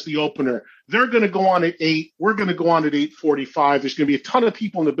them on as the opener. They're going to go on at 8. We're going to go on at 8:45. There's going to be a ton of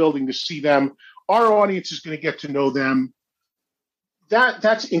people in the building to see them. Our audience is going to get to know them.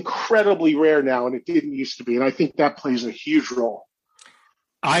 That's incredibly rare now, and it didn't used to be. And I think that plays a huge role.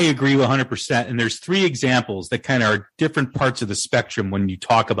 I agree 100%. And there's 3 examples that kind of are different parts of the spectrum when you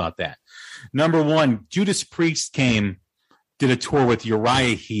talk about that. Number one, Judas Priest did a tour with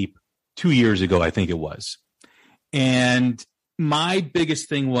Uriah Heep 2 years ago, I think it was. And my biggest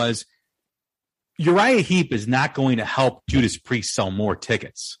thing was Uriah Heep is not going to help Judas Priest sell more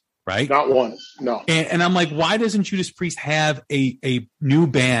tickets, right? Not one, no. And I'm like, why doesn't Judas Priest have a new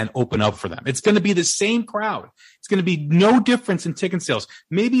band open up for them? It's going to be the same crowd. It's going to be no difference in ticket sales,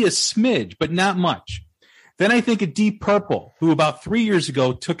 maybe a smidge, but not much. Then I think of Deep Purple, who about 3 years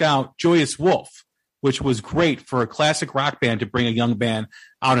ago took out Joyous Wolf, which was great for a classic rock band to bring a young band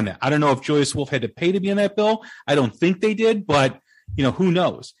out in that. I don't know if Joyous Wolf had to pay to be on that bill. I don't think they did, but who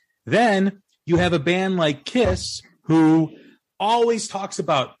knows? Then you have a band like Kiss, who always talks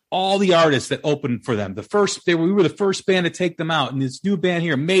about all the artists that opened for them. We were the first band to take them out, and this new band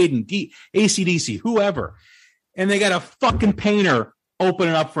here, Maiden, AC/DC, whoever, and they got a fucking painter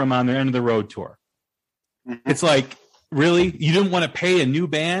opening up for them on their end of the road tour. Mm-hmm. It's like, really? You didn't want to pay a new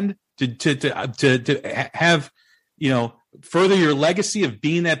band to have, further your legacy of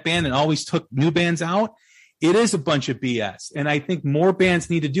being that band and always took new bands out? It is a bunch of BS. And I think more bands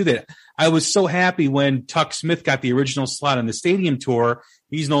need to do that. I was so happy when Tuck Smith got the original slot on the stadium tour.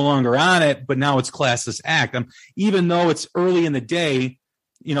 He's no longer on it, but now it's Classless Act. Even though it's early in the day,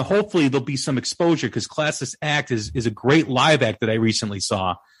 hopefully there'll be some exposure, because Classless Act is a great live act that I recently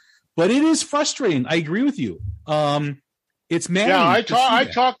saw. But it is frustrating. I agree with you. It's maddening. Yeah,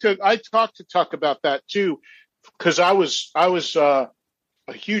 I talked to Tuck about that too, because I was a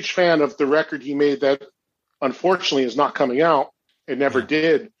huge fan of the record he made that unfortunately is not coming out. It never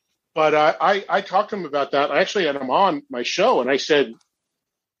did. But I talked to him about that. I actually had him on my show, and I said,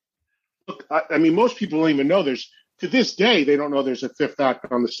 I mean, most people don't even know to this day, they don't know there's a fifth act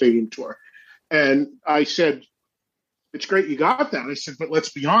on the stadium tour. And I said, it's great you got that. I said, but let's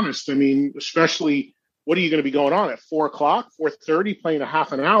be honest. I mean, especially, what are you going to be going on at 4 o'clock, 4:30, playing a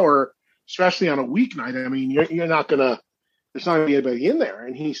half an hour, especially on a weeknight? I mean, you're not going to, there's not going to be anybody in there.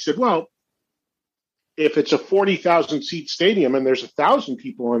 And he said, well, if it's a 40,000 seat stadium and there's 1,000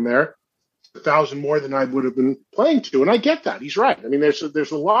 people in there, 1,000 more than I would have been playing to. And I get that. He's right. I mean, there's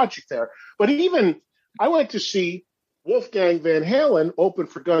a logic there. But even I went to see Wolfgang Van Halen open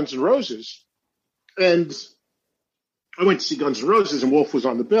for Guns N' Roses. And I went to see Guns N' Roses, and Wolf was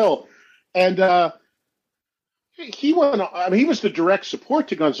on the bill. And he went. I mean, he was the direct support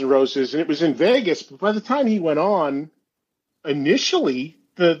to Guns N' Roses, and it was in Vegas. But by the time he went on, initially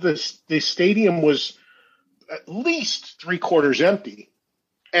the stadium was at least 3/4 empty,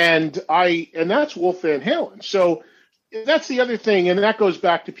 and that's Wolf Van Halen. So that's the other thing, and that goes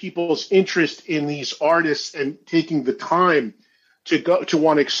back to people's interest in these artists and taking the time to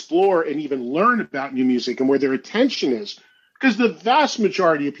want to explore and even learn about new music and where their attention is. Because the vast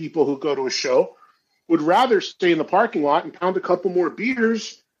majority of people who go to a show would rather stay in the parking lot and pound a couple more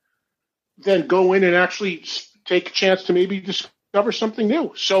beers than go in and actually take a chance to maybe discover something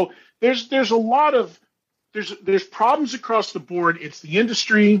new. So there's a lot of there's problems across the board. It's the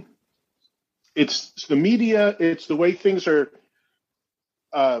industry, it's the media, it's the way things are.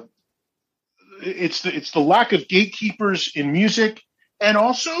 It's the lack of gatekeepers in music, and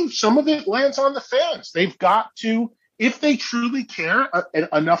also some of it lands on the fans. They've got to, if they truly care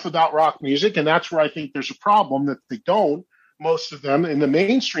enough about rock music, and that's where I think there's a problem, that they don't, most of them in the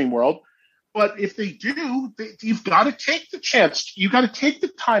mainstream world. But if they do, you've got to take the chance. You've got to take the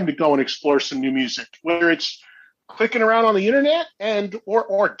time to go and explore some new music, whether it's clicking around on the internet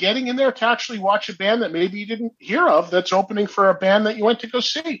or getting in there to actually watch a band that maybe you didn't hear of that's opening for a band that you went to go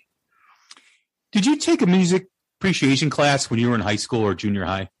see. Did you take a music appreciation class when you were in high school or junior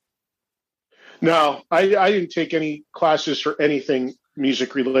high? No, I didn't take any classes or anything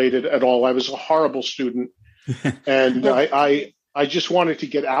music related at all. I was a horrible student, and I just wanted to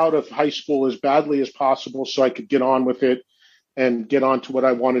get out of high school as badly as possible so I could get on with it and get on to what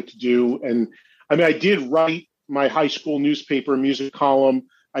I wanted to do. And I mean, I did write my high school newspaper music column.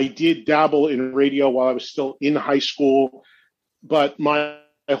 I did dabble in radio while I was still in high school, but my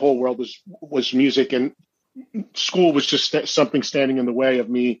whole world was music, and school was just something standing in the way of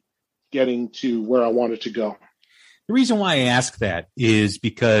me getting to where I wanted to go. The reason why I ask that is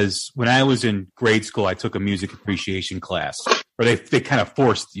because when I was in grade school, I took a music appreciation class, or they kind of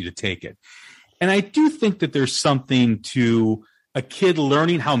forced you to take it. And I do think that there's something to a kid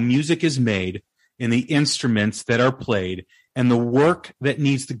learning how music is made and the instruments that are played and the work that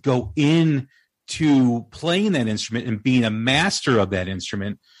needs to go in to playing that instrument and being a master of that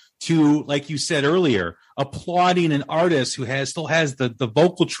instrument, to, like you said earlier, applauding an artist who still has the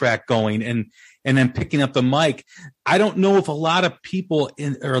vocal track going and then picking up the mic. I don't know if a lot of people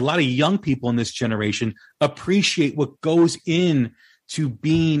or a lot of young people in this generation appreciate what goes in to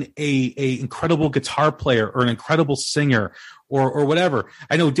being a incredible guitar player or an incredible singer or whatever.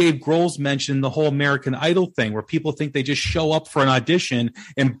 I know Dave Grohl's mentioned the whole American Idol thing, where people think they just show up for an audition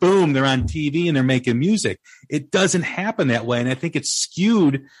and boom, they're on TV and they're making music. It doesn't happen that way. And I think it's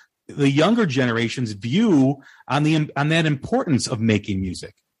skewed the younger generation's view on that importance of making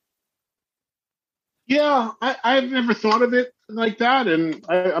music. Yeah, I've never thought of it like that, and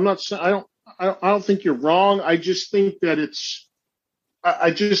I don't think you're wrong. I just think that it's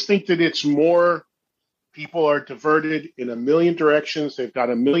more people are diverted in a million directions. They've got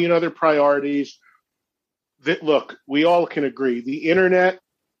a million other priorities. That, look, we all can agree the internet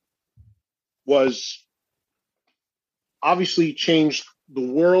was obviously changed the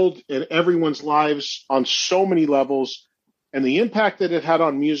world and everyone's lives on so many levels, and the impact that it had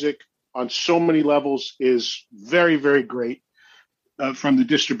on music on so many levels is very, very great. From the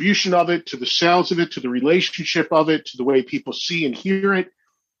distribution of it, to the sales of it, to the relationship of it, to the way people see and hear it.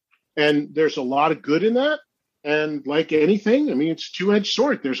 And there's a lot of good in that. And like anything, I mean, it's a two-edged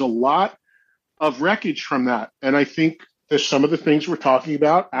sword. There's a lot of wreckage from that. And I think that some of the things we're talking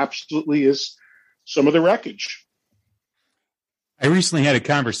about absolutely is some of the wreckage. I recently had a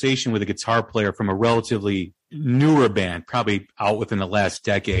conversation with a guitar player from a relatively newer band, probably out within the last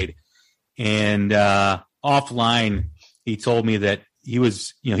decade. And offline, he told me that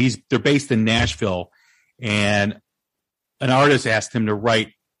they're based in Nashville, and an artist asked him to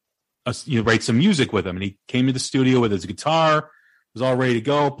write some music with him. And he came to the studio with his guitar, was all ready to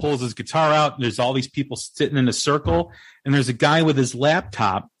go, pulls his guitar out, and there's all these people sitting in a circle. And there's a guy with his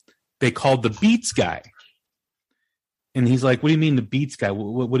laptop they called the Beats guy. And he's like, what do you mean the beats guy?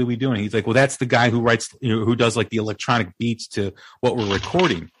 What are we doing? He's like, well, that's the guy who writes, who does like the electronic beats to what we're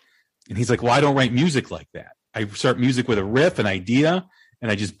recording. And he's like, well, I don't write music like that. I start music with a riff, an idea,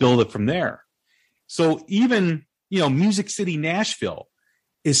 and I just build it from there. So even, Music City, Nashville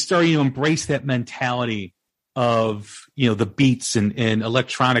is starting to embrace that mentality of, the beats and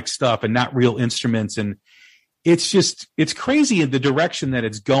electronic stuff and not real instruments. And it's crazy in the direction that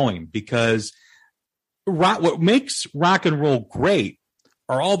it's going, because what makes rock and roll great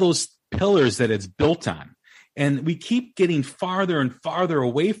are all those pillars that it's built on. And we keep getting farther and farther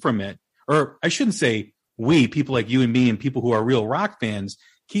away from it. Or I shouldn't say we, people like you and me and people who are real rock fans,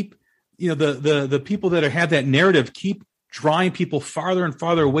 keep, the people that have that narrative keep drawing people farther and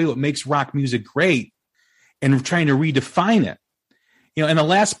farther away what makes rock music great and trying to redefine it. And the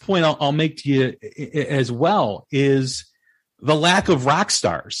last point I'll make to you as well is the lack of rock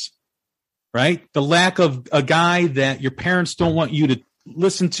stars. Right? The lack of a guy that your parents don't want you to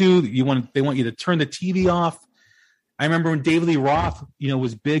listen to. They want you to turn the TV off. I remember when David Lee Roth,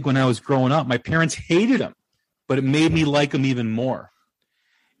 was big when I was growing up. My parents hated him, but it made me like him even more.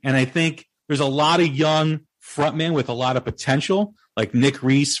 And I think there's a lot of young frontmen with a lot of potential, like Nick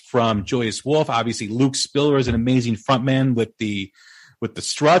Reese from Joyous Wolf. Obviously, Luke Spiller is an amazing frontman with the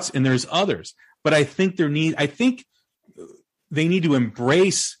Struts, and there's others. But I think they need to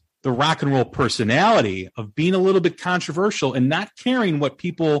embrace the rock and roll personality of being a little bit controversial and not caring what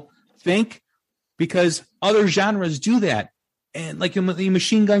people think, because other genres do that. And like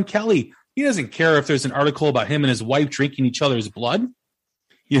Machine Gun Kelly, he doesn't care if there's an article about him and his wife drinking each other's blood.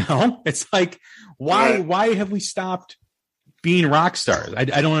 It's like, why have we stopped being rock stars? I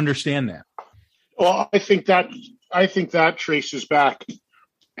don't understand that. Well, I think that traces back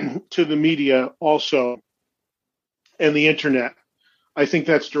to the media also and the internet. I think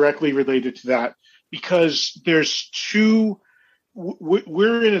that's directly related to that, because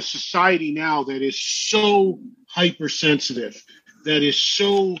we're in a society now that is so hypersensitive, that is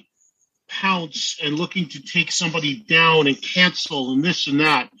so pounce and looking to take somebody down and cancel and this and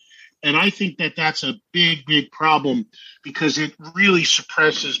that. And I think that that's a big, big problem, because it really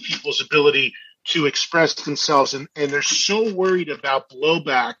suppresses people's ability to express themselves. And they're so worried about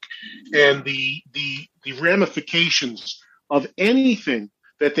blowback and the ramifications of anything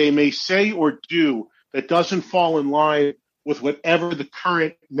that they may say or do that doesn't fall in line with whatever the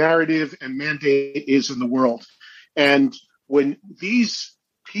current narrative and mandate is in the world. And when these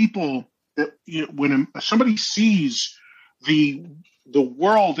people, when somebody sees the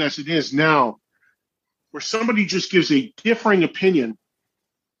world as it is now, where somebody just gives a differing opinion,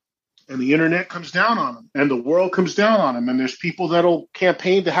 and the internet comes down on them, and the world comes down on them, and there's people that'll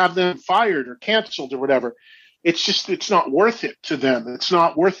campaign to have them fired or canceled or whatever. It's not worth it to them. It's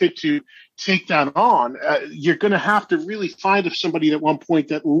not worth it to take that on. You're going to have to really find somebody at one point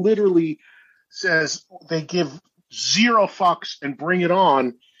that literally says they give zero fucks and bring it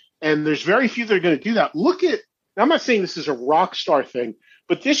on. And there's very few that are going to do that. I'm not saying this is a rock star thing,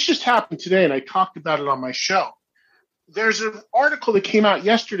 but this just happened today, and I talked about it on my show. There's an article that came out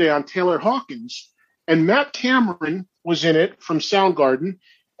yesterday on Taylor Hawkins, and Matt Cameron was in it from Soundgarden,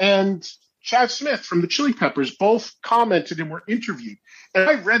 and Chad Smith from the Chili Peppers both commented and were interviewed. And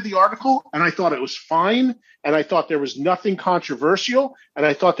I read the article, and I thought it was fine, and I thought there was nothing controversial, and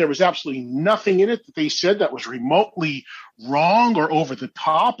I thought there was absolutely nothing in it that they said that was remotely wrong or over the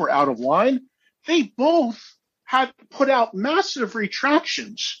top or out of line. They both had put out massive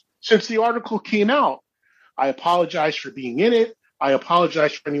retractions since the article came out. I apologize for being in it. I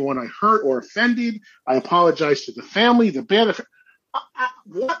apologize for anyone I hurt or offended. I apologize to the family, the band.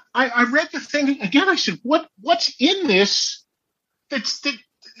 I read the thing again. I said, what's in this?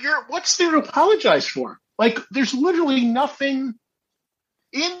 What's there to apologize for? Like, there's literally nothing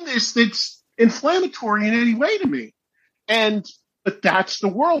in this that's inflammatory in any way to me. But that's the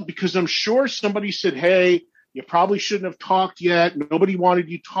world, because I'm sure somebody said, hey, you probably shouldn't have talked yet. Nobody wanted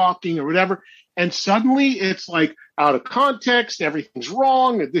you talking or whatever. And suddenly it's like out of context. Everything's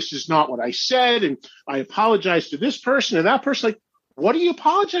wrong. And this is not what I said. And I apologize to this person and that person. Like, what are you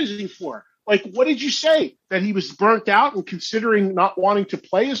apologizing for? Like, what did you say? That he was burnt out and considering not wanting to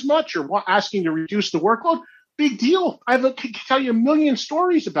play as much or asking to reduce the workload? Big deal. I can tell you a million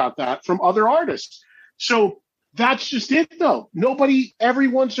stories about that from other artists. So that's just it, though.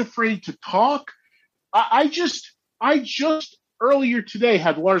 Everyone's afraid to talk. I just earlier today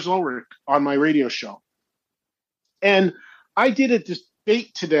had Lars Ulrich on my radio show. And I did a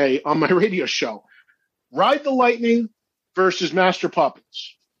debate today on my radio show. Ride the Lightning versus Master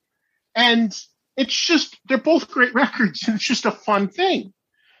Puppets. And it's just, they're both great records, and it's just a fun thing.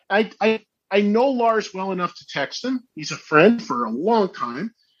 I I know Lars well enough to text him. He's a friend for a long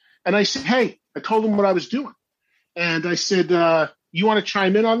time. And I said, hey, I told him what I was doing. And I said, you want to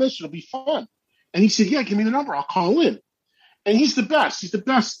chime in on this? It'll be fun. And he said, yeah, give me the number. I'll call in. And he's the best. He's the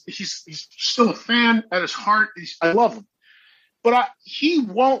best. He's still a fan at his heart. I love him. But he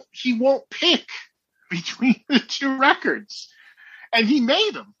won't pick between the two records. And he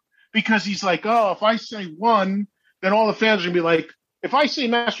made them because he's like, oh, if I say one, then all the fans are going to be like, if I say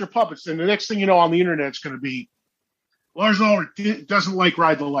Master of Puppets, then the next thing you know on the internet, it's going to be Lars Ulrich doesn't like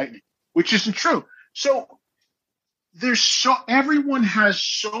Ride the Lightning, which isn't true. So everyone has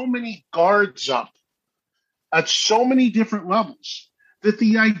so many guards up at so many different levels that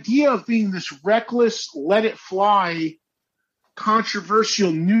the idea of being this reckless, let it fly,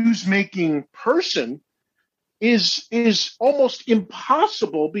 controversial news-making person is almost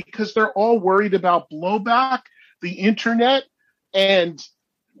impossible because they're all worried about blowback, the internet, and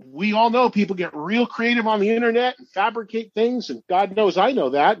we all know people get real creative on the internet and fabricate things, and God knows I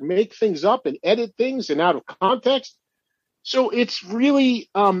know that, make things up and edit things and out of context. So it's really,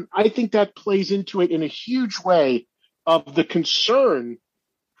 I think that plays into it in a huge way of the concern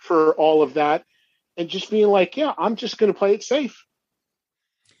for all of that and just being like, yeah, I'm just going to play it safe.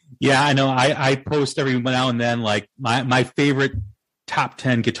 Yeah, I know. I post every now and then, like my favorite top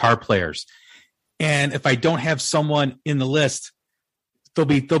 10 guitar players. And if I don't have someone in the list, there'll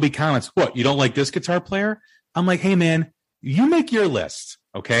be comments. What, you don't like this guitar player? I'm like, hey man, you make your list.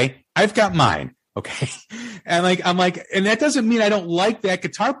 Okay. I've got mine. Okay. And and that doesn't mean I don't like that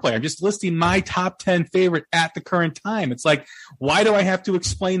guitar player. I'm just listing my top 10 favorite at the current time. It's like, why do I have to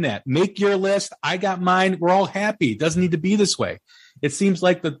explain that? Make your list. I got mine. We're all happy. It doesn't need to be this way. It seems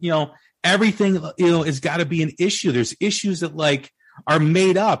like everything, has got to be an issue. There's issues that are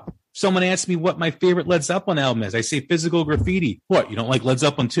made up. Someone asked me what my favorite Led Zeppelin album is. I say Physical Graffiti. What, you don't like Led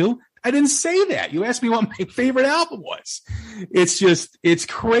Zeppelin 2? I didn't say that. You asked me what my favorite album was. It's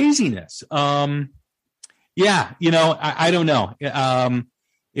craziness. I don't know.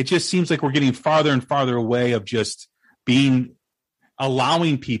 It just seems like we're getting farther and farther away of just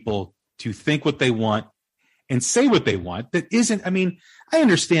allowing people to think what they want and say what they want. That isn't, I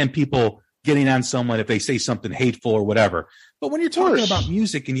understand people getting on someone if they say something hateful or whatever. But when you're talking about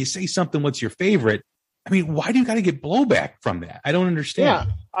music and you say something, what's your favorite? Why do you got to get blowback from that? I don't understand.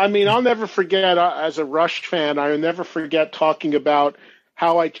 Yeah. I'll never forget, as a Rush fan, I'll never forget talking about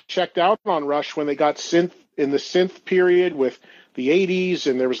how I checked out on Rush when they got synth in the synth period with the 80s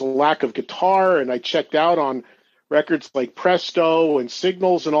and there was a lack of guitar. And I checked out on records like Presto and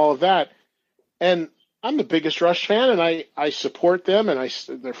Signals and all of that. And I'm the biggest Rush fan and I support them and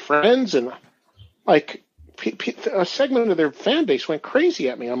they're friends. And a segment of their fan base went crazy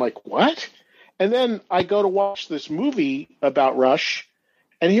at me. I'm like, what? And then I go to watch this movie about Rush,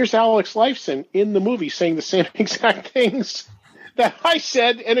 and here's Alex Lifeson in the movie saying the same exact things that I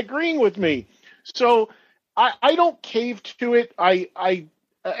said and agreeing with me. So I don't cave to it. And I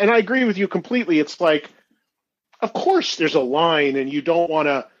agree with you completely. It's like, of course there's a line, and you don't want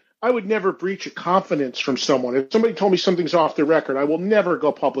to. I would never breach a confidence from someone. If somebody told me something's off the record, I will never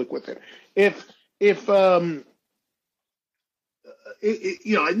go public with it.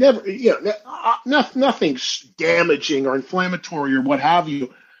 Nothing's damaging or inflammatory or what have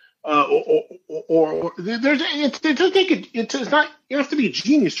you, or there's it's not. You have to be a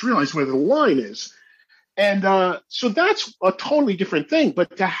genius to realize where the line is, and so that's a totally different thing.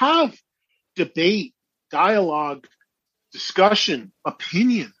 But to have debate, dialogue, discussion,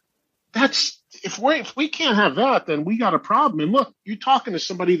 opinion, that's if we can't have that, then we got a problem. And look, you're talking to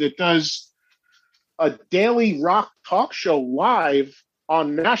somebody that does a daily rock talk show live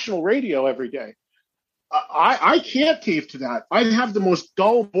on national radio every day. I can't cave to that. I'd have the most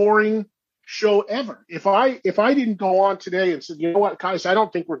dull, boring show ever. If I didn't go on today and said, you know what, guys, I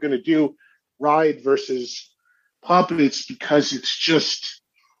don't think we're going to do Ride versus Puppets because it's just,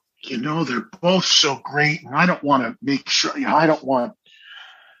 they're both so great. And I don't want to make sure, I don't want,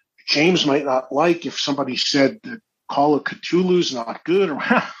 James might not like if somebody said that Call of Cthulhu's not good, or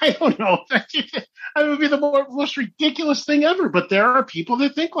I don't know. It would be the most ridiculous thing ever, but there are people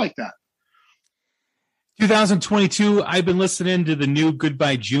that think like that. 2022, I've been listening to the new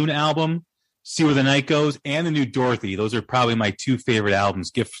Goodbye June album, See Where the Night Goes, and the new Dorothy. Those are probably my two favorite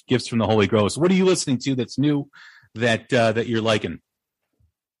albums, Gifts from the Holy Ghost. What are you listening to that's new that you're liking?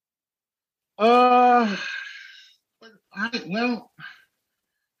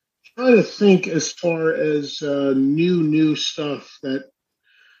 Trying to think as far as new stuff. That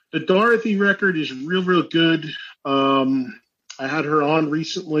the Dorothy record is real good. I had her on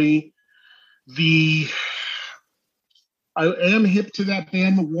recently. I am hip to that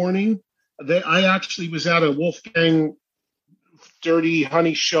band, The Warning. I actually was at a Wolfgang Dirty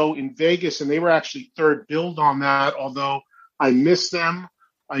Honey show in Vegas, and they were actually third billed on that, although I miss them.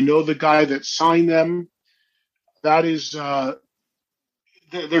 I know the guy that signed them. That is,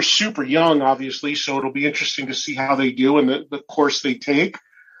 they're super young, obviously, so it'll be interesting to see how they do and the course they take.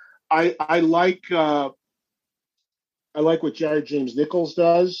 I like what Jared James Nichols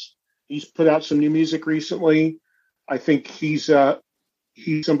does. He's put out some new music recently. I think he's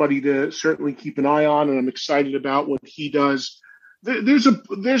somebody to certainly keep an eye on, and I'm excited about what he does. There's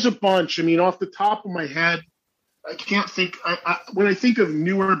a bunch. I mean, off the top of my head, I can't think. When I think of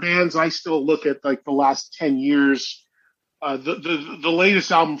newer bands, I still look at like the last 10 years. The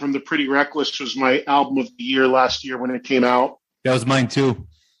latest album from the Pretty Reckless was my album of the year last year when it came out. That was mine too.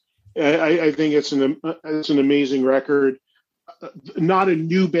 I think it's an amazing record. Not a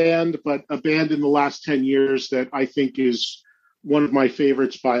new band, but a band in the last 10 years that I think is one of my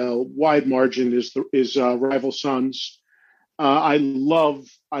favorites by a wide margin is Rival Sons. I love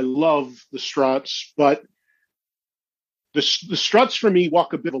the Struts, but the Struts for me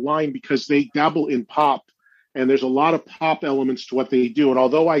walk a bit of a line because they dabble in pop, and there's a lot of pop elements to what they do. And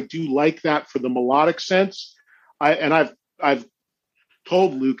although I do like that for the melodic sense, I've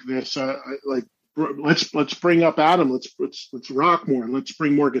told Luke this, let's bring up Adam, let's rock more, let's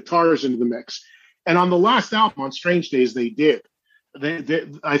bring more guitars into the mix. And on the last album, on Strange Days, they did.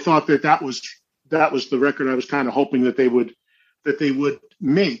 I thought that was the record I was kind of hoping that they would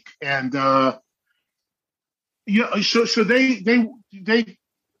make. And so they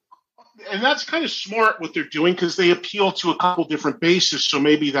and that's kind of smart what they're doing, because they appeal to a couple different bases. So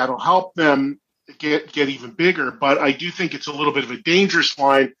maybe that'll help them get even bigger. But I do think it's a little bit of a dangerous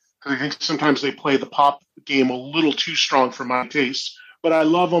line, because I think sometimes they play the pop game a little too strong for my taste. But I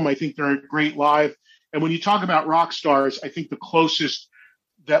love them. I think they're great live. And when you talk about rock stars, I think the closest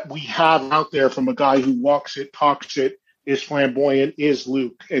that we have out there from a guy who walks it, talks it, is flamboyant, is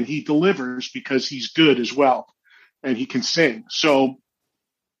Luke. And he delivers because he's good as well. And he can sing. So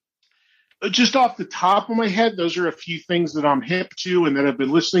just off the top of my head, those are a few things that I'm hip to and that I've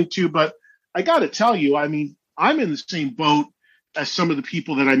been listening to. But I got to tell you, I mean, I'm in the same boat as some of the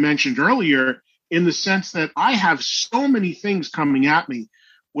people that I mentioned earlier, in the sense that I have so many things coming at me,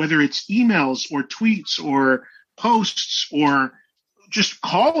 whether it's emails or tweets or posts or just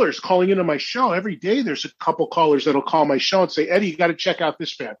callers calling into my show. Every day there's a couple callers that'll call my show and say, Eddie, you got to check out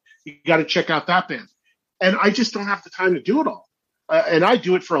this band. You got to check out that band. And I just don't have the time to do it all. And I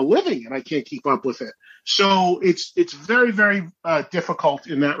do it for a living, and I can't keep up with it. So it's very, very difficult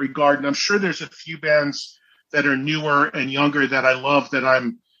in that regard. And I'm sure there's a few bands that are newer and younger that I love that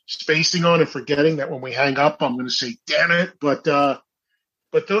I'm spacing on and forgetting, that when we hang up, I'm going to say, damn it. But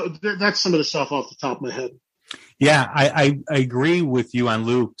that's some of the stuff off the top of my head. Yeah, I agree with you on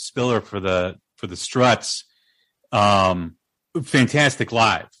Luke Spiller for the Struts. Fantastic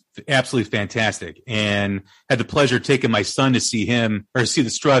live. Absolutely fantastic. And had the pleasure of taking my son to see the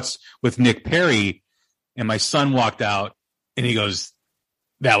Struts with Nick Perry. And my son walked out and he goes,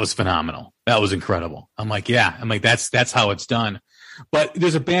 that was phenomenal. That was incredible. I'm like, yeah. I'm like, that's how it's done. But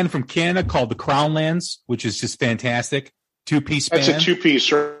there's a band from Canada called the Crownlands, which is just fantastic. Two-piece band. That's a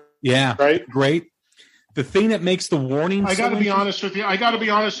two-piece, right? Yeah. Right. Great. The thing that makes the Warning. I got to be honest with you. I got to be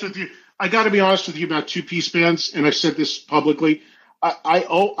honest with you about two-piece bands. And I've said this publicly. I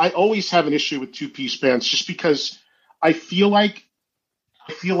always have an issue with two-piece bands, just because I feel like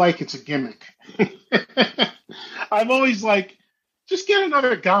it's a gimmick. I'm always like, just get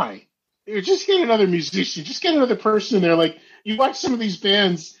another guy, or just get another musician, just get another person in there. Like, you watch some of these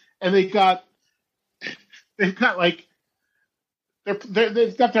bands, and they've got like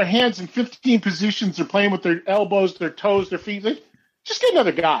they've got their hands in 15 positions. They're playing with their elbows, their toes, their feet. Just get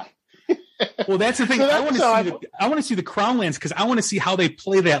another guy. Well, that's the thing. So I want to see the Crownlands, because I want to see how they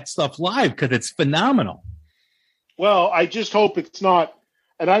play that stuff live, because it's phenomenal. Well, I just hope it's not,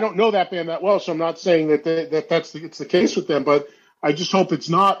 and I don't know that band that well, so I'm not saying that it's the case with them, but I just hope it's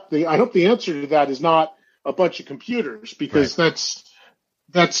not. I hope the answer to that is not a bunch of computers, because right.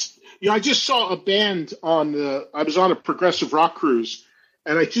 that's I just saw a band I was on a progressive rock cruise,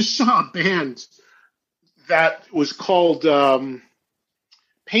 and I just saw a band that was called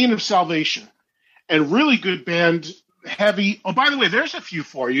Pain of Salvation, and really good band, heavy. Oh, by the way, there's a few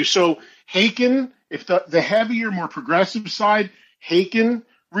for you. So Haken, if the heavier, more progressive side, Haken,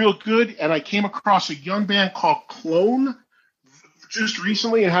 real good. And I came across a young band called Clone just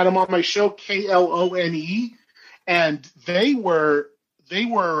recently and had them on my show, Klone, and they were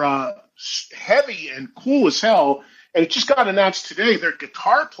heavy and cool as hell. And it just got announced today. Their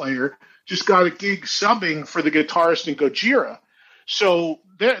guitar player just got a gig subbing for the guitarist in Gojira. So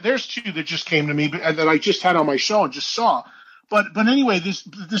there's two that just came to me and that I just had on my show and just saw. But anyway, this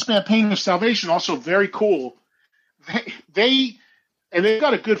band Pain of Salvation, also very cool. They've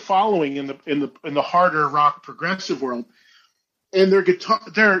got a good following in the harder rock progressive world. And their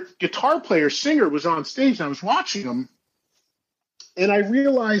guitar player singer was on stage, and I was watching them, and I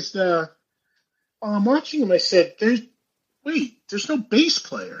realized while I'm watching him, I said, "There's no bass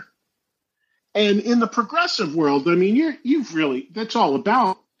player." And in the progressive world, I mean, that's all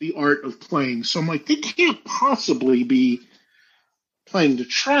about the art of playing. So I'm like, they can't possibly be playing the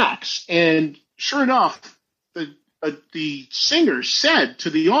tracks. And sure enough, the singer said to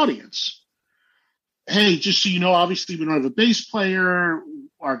the audience, "Hey, just so you know, obviously we don't have a bass player.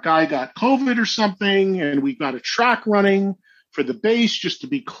 Our guy got COVID or something, and we've got a track running for the bass, just to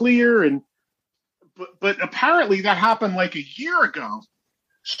be clear." But apparently that happened like a year ago.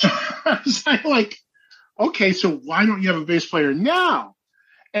 So I was like, okay, so why don't you have a bass player now?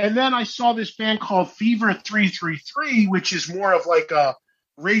 And then I saw this band called Fever 333, which is more of like a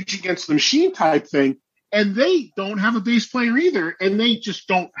Rage Against the Machine type thing. And they don't have a bass player either. And they just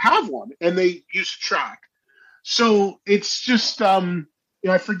don't have one. And they use a track. So it's just, I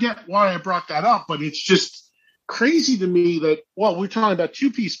forget why I brought that up, but it's just crazy to me that, well, we're talking about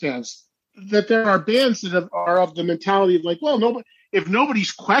two-piece bands, that there are bands that are of the mentality of like, well, if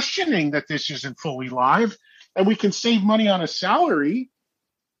nobody's questioning that this isn't fully live and we can save money on a salary,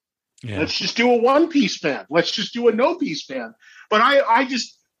 let's just do a one-piece band. Let's just do a no-piece band. But I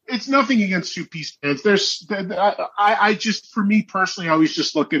just, it's nothing against two-piece bands. I just, for me personally, I always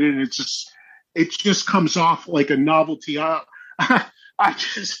just look at it and it just comes off like a novelty. I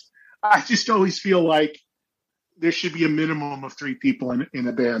just always feel like there should be a minimum of three people in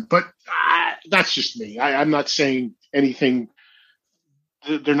a band. But that's just me. I'm not saying anything.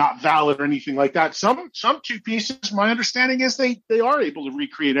 They're not valid or anything like that. Some two pieces, my understanding is they are able to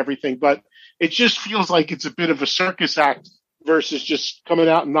recreate everything, but it just feels like it's a bit of a circus act versus just coming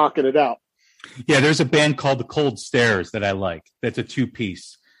out and knocking it out. Yeah, there's a band called The Cold Stairs that I like. That's a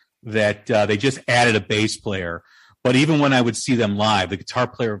two-piece that they just added a bass player. But even when I would see them live, the guitar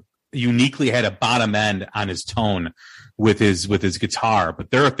player uniquely had a bottom end on his tone with his guitar.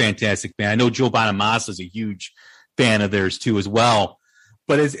 But they're a fantastic band. I know Joe Bonamassa is a huge fan of theirs too as well.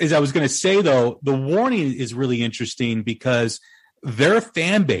 But as I was going to say, though, The Warning is really interesting because their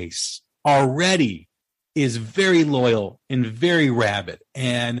fan base already is very loyal and very rabid,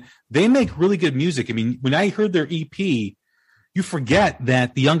 and they make really good music. I mean, when I heard their EP, you forget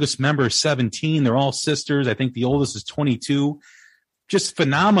that the youngest member is 17. They're all sisters. I think the oldest is 22. Just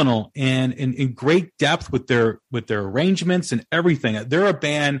phenomenal and in great depth with their arrangements and everything. They're a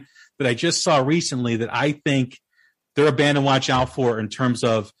band that I just saw recently that I think they're a band to watch out for in terms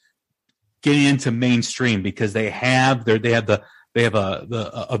of getting into mainstream because they have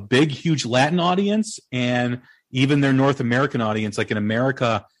a big, huge Latin audience, and even their North American audience, like in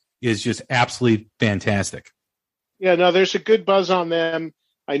America, is just absolutely fantastic. Yeah, no, there's a good buzz on them.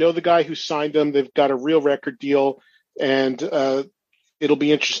 I know the guy who signed them. They've got a real record deal, and it'll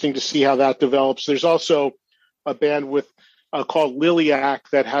be interesting to see how that develops. There's also a band called Liliac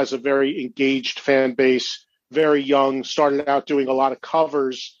that has a very engaged fan base. Very young, started out doing a lot of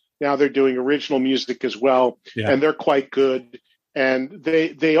covers. Now they're doing original music as well, and they're quite good. And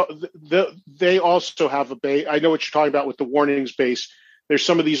they also have a bass. I know what you're talking about with the Warnings bass. There's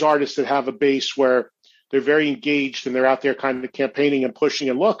some of these artists that have a bass where they're very engaged and they're out there kind of campaigning and pushing.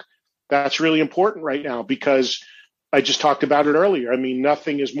 And look, that's really important right now because I just talked about it earlier. I mean,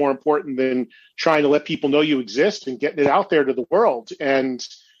 nothing is more important than trying to let people know you exist and getting it out there to the world. And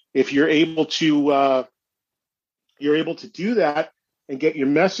if you're able to do that and get your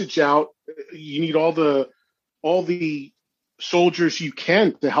message out, you need all the soldiers you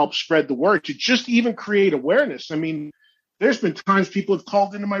can to help spread the word, to just even create awareness. I mean, there's been times people have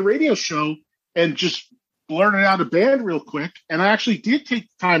called into my radio show and just blurted out a band real quick, and I actually did take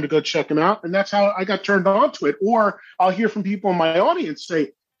the time to go check them out, and that's how I got turned on to it. Or I'll hear from people in my audience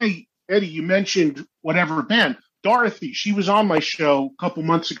say, "Hey, Eddie, you mentioned whatever band. Dorothy, she was on my show a couple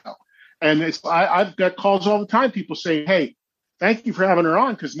months ago." And I've got calls all the time, people saying, "Hey, thank you for having her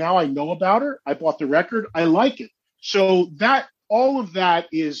on because now I know about her. I bought the record. I like it." So all of that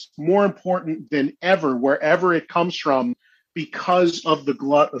is more important than ever, wherever it comes from, because of the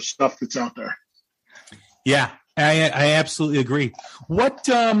glut of stuff that's out there. Yeah, I absolutely agree. What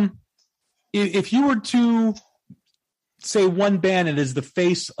if you were to say one band that is the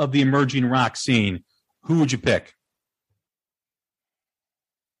face of the emerging rock scene, who would you pick?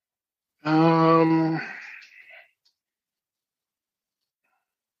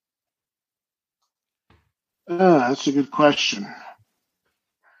 That's a good question.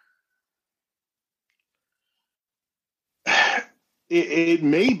 it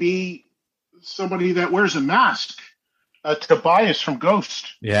may be somebody that wears a mask, Tobias from Ghost.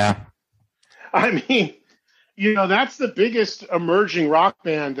 Yeah. I mean, that's the biggest emerging rock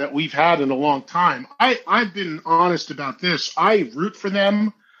band that we've had in a long time. I've been honest about this. I root for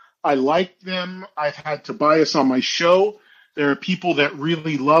them. I like them. I've had Tobias on my show. There are people that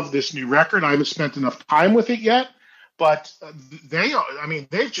really love this new record. I haven't spent enough time with it yet, but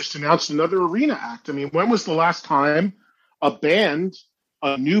they've just announced another arena act. I mean, when was the last time a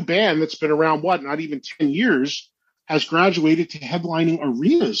new band that's been around, not even 10 years, has graduated to headlining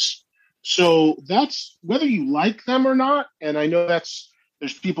arenas? So that's whether you like them or not. And I know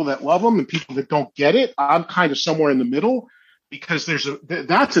there's people that love them and people that don't get it. I'm kind of somewhere in the middle because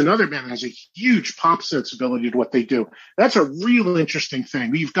that's another band that has a huge pop sensibility to what they do. That's a real interesting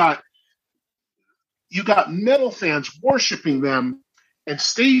thing. You got metal fans worshiping them and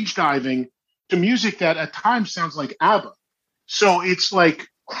stage diving to music that at times sounds like ABBA. So it's like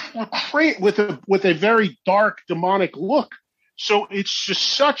with a very dark demonic look. So it's just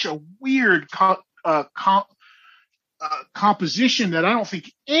such a weird composition that I don't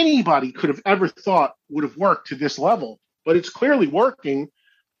think anybody could have ever thought would have worked to this level. But it's clearly working,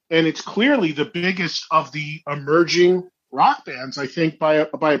 and it's clearly the biggest of the emerging rock bands, I think, by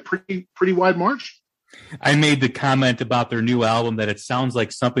a pretty wide margin. I made the comment about their new album that it sounds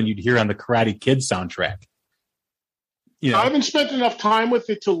like something you'd hear on the Karate Kid soundtrack. I haven't spent enough time with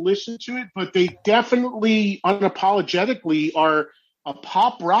it to listen to it, but they definitely unapologetically are a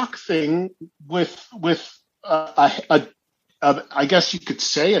pop rock thing with I guess you could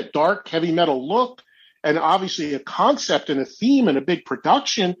say a dark heavy metal look, and obviously a concept and a theme and a big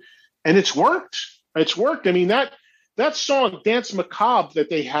production, and it's worked. It's worked. I mean, that song Dance Macabre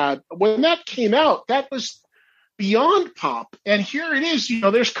that they had, when that came out, that was beyond pop. And here it is,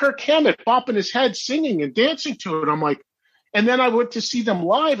 there's Kirk Hammett bopping his head, singing and dancing to it. I'm like, and then I went to see them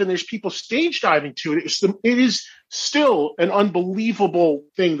live, and there's people stage diving to it. It is still an unbelievable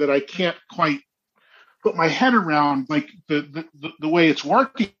thing that I can't quite put my head around, like the way it's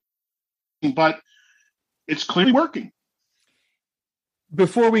working, but it's clearly working.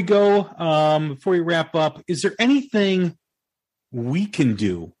 Before we go, before we wrap up, is there anything we can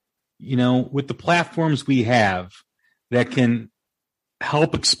do, with the platforms we have that can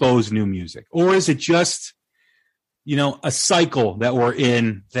help expose new music? Or is it just, a cycle that we're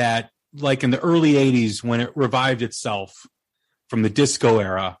in that, like in the early 80s when it revived itself from the disco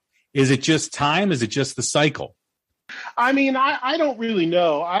era? Is it just time? Is it just the cycle? I mean, I don't really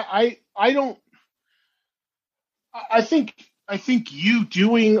know. I think you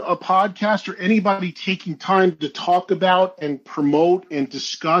doing a podcast or anybody taking time to talk about and promote and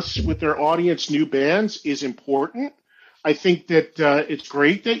discuss with their audience new bands is important. I think that it's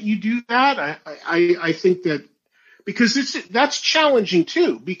great that you do that. I think that because that's challenging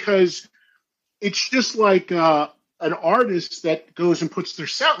too, because it's just like an artist that goes and puts their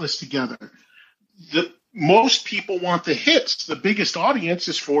set list together. Most people want the hits. The biggest audience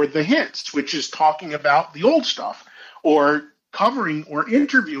is for the hits, which is talking about the old stuff or covering or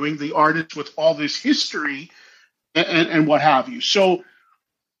interviewing the artists with all this history and what have you. So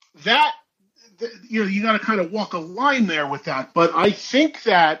that, you got to kind of walk a line there with that. But I think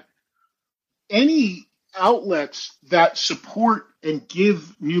that any outlets that support and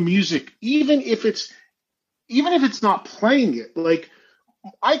give new music, even if it's not playing it, like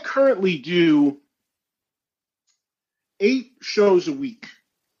I currently do 8 shows a week,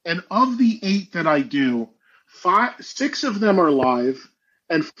 and of the 8 that I do, 6 of them are live,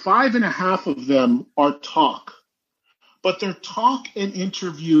 and 5.5 of them are talk. But they're talk and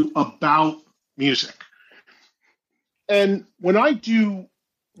interview about music. And when I do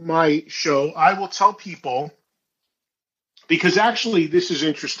my show, I will tell people, because actually this is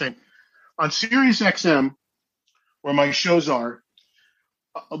interesting, on Sirius XM, where my shows are,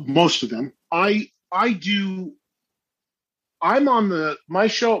 most of them, I'm on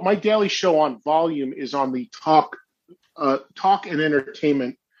my daily show on Volume is on the talk and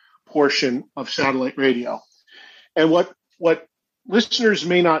entertainment portion of satellite radio. And what listeners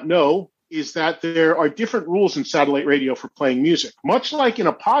may not know is that there are different rules in satellite radio for playing music. Much like in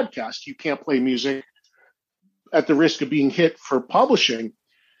a podcast, you can't play music at the risk of being hit for publishing.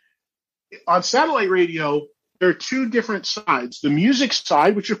 On satellite radio, there are 2 different sides. The music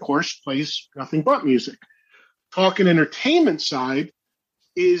side, which of course plays nothing but music. Talk and entertainment side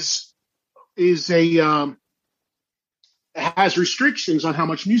has restrictions on how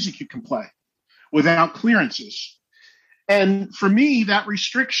much music you can play without clearances. And for me, that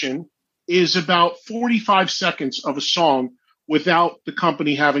restriction is about 45 seconds of a song without the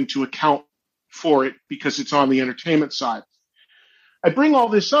company having to account for it because it's on the entertainment side. I bring all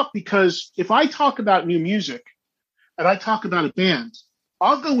this up because if I talk about new music and I talk about a band,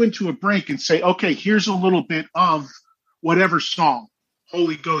 I'll go into a break and say, okay, here's a little bit of whatever song,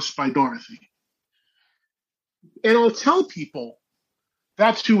 Holy Ghost by Dorothy. And I'll tell people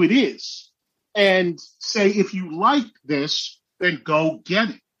that's who it is and say, if you like this, then go get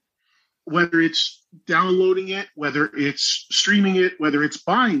it. Whether it's downloading it, whether it's streaming it, whether it's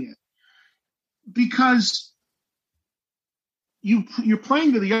buying it. Because you're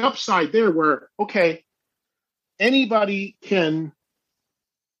playing to the upside there where, okay, anybody can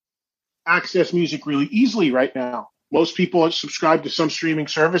access music really easily right now. Most people are subscribed to some streaming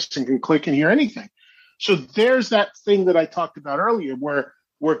service and can click and hear anything. So there's that thing that I talked about earlier where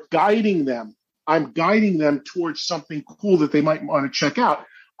we're guiding them. I'm guiding them towards something cool that they might want to check out.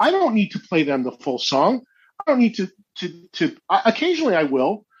 I don't need to play them the full song. I don't need to occasionally I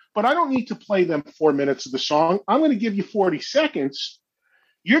will, but I don't need to play them 4 minutes of the song. I'm going to give you 40 seconds.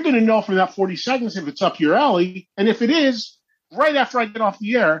 You're going to know from that 40 seconds if it's up your alley. And if it is, right after I get off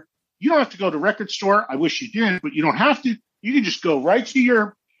the air, you don't have to go to record store. I wish you did, but you don't have to. You can just go right to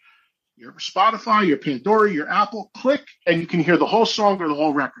your Spotify, your Pandora, your Apple, click, and you can hear the whole song or the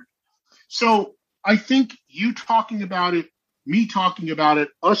whole record. So I think you talking about it, me talking about it,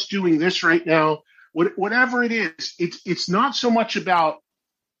 us doing this right now, whatever it is, it's not so much about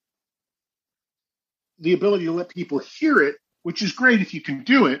the ability to let people hear it, which is great if you can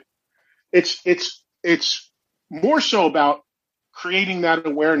do it. It's more so about creating that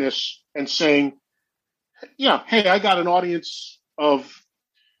awareness and saying, yeah, hey, I got an audience of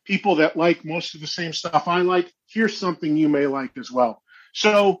people that like most of the same stuff I like. Here's something you may like as well.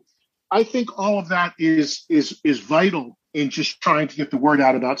 So I think all of that is vital in just trying to get the word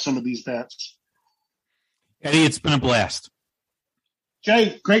out about some of these bands. Eddie, it's been a blast.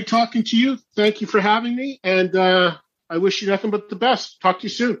 Jay, great talking to you. Thank you for having me. And I wish you nothing but the best. Talk to you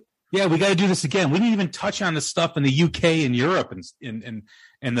soon. Yeah, we got to do this again. We didn't even touch on the stuff in the UK and Europe and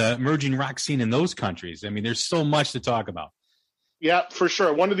the emerging rock scene in those countries. I mean, there's so much to talk about. Yeah, for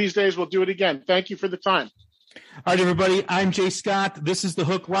sure. One of these days we'll do it again. Thank you for the time. All right, everybody. I'm Jay Scott. This is The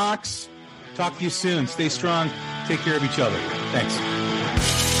Hook Rocks. Talk to you soon. Stay strong. Take care of each other. Thanks.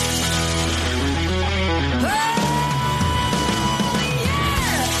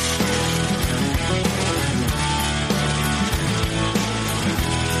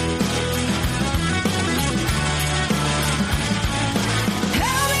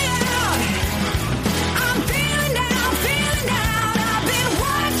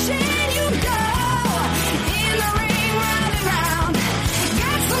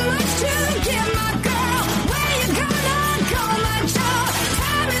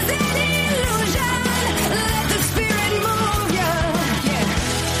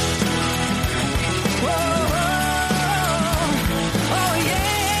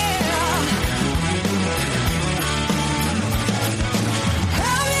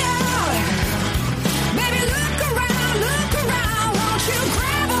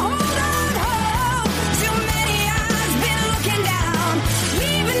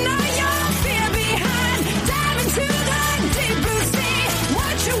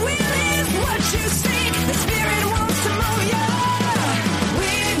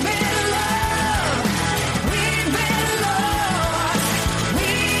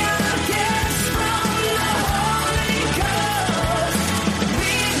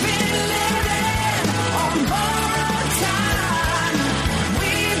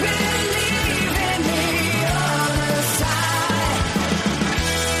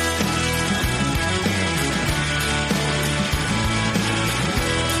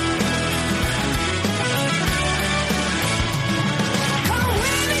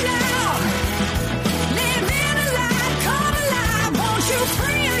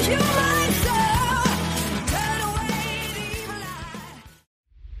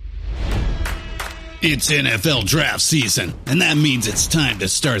 It's NFL draft season, and that means it's time to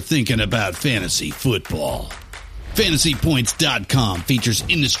start thinking about fantasy football. FantasyPoints.com features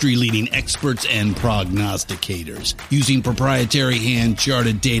industry-leading experts and prognosticators using proprietary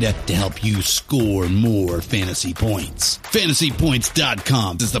hand-charted data to help you score more fantasy points.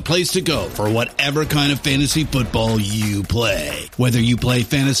 FantasyPoints.com is the place to go for whatever kind of fantasy football you play. Whether you play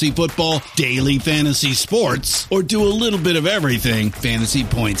fantasy football, daily fantasy sports, or do a little bit of everything, Fantasy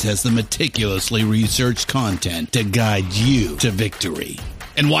Points has the meticulously researched content to guide you to victory.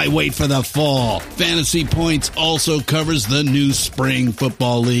 And why wait for the fall? Fantasy Points also covers the new spring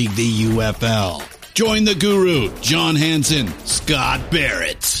football league, the UFL. Join the guru, John Hansen, Scott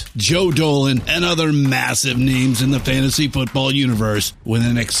Barrett. Joe Dolan, and other massive names in the fantasy football universe with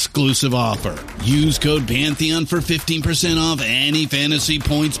an exclusive offer. Use code Pantheon for 15% off any Fantasy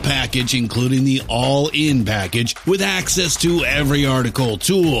Points package, including the all-in package with access to every article,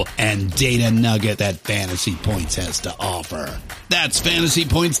 tool, and data nugget that Fantasy Points has to offer. That's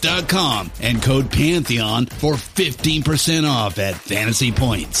fantasypoints.com and code Pantheon for 15% off at Fantasy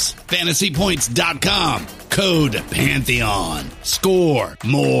Points. Fantasypoints.com, code Pantheon. Score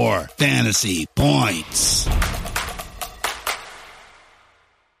more fantasy points.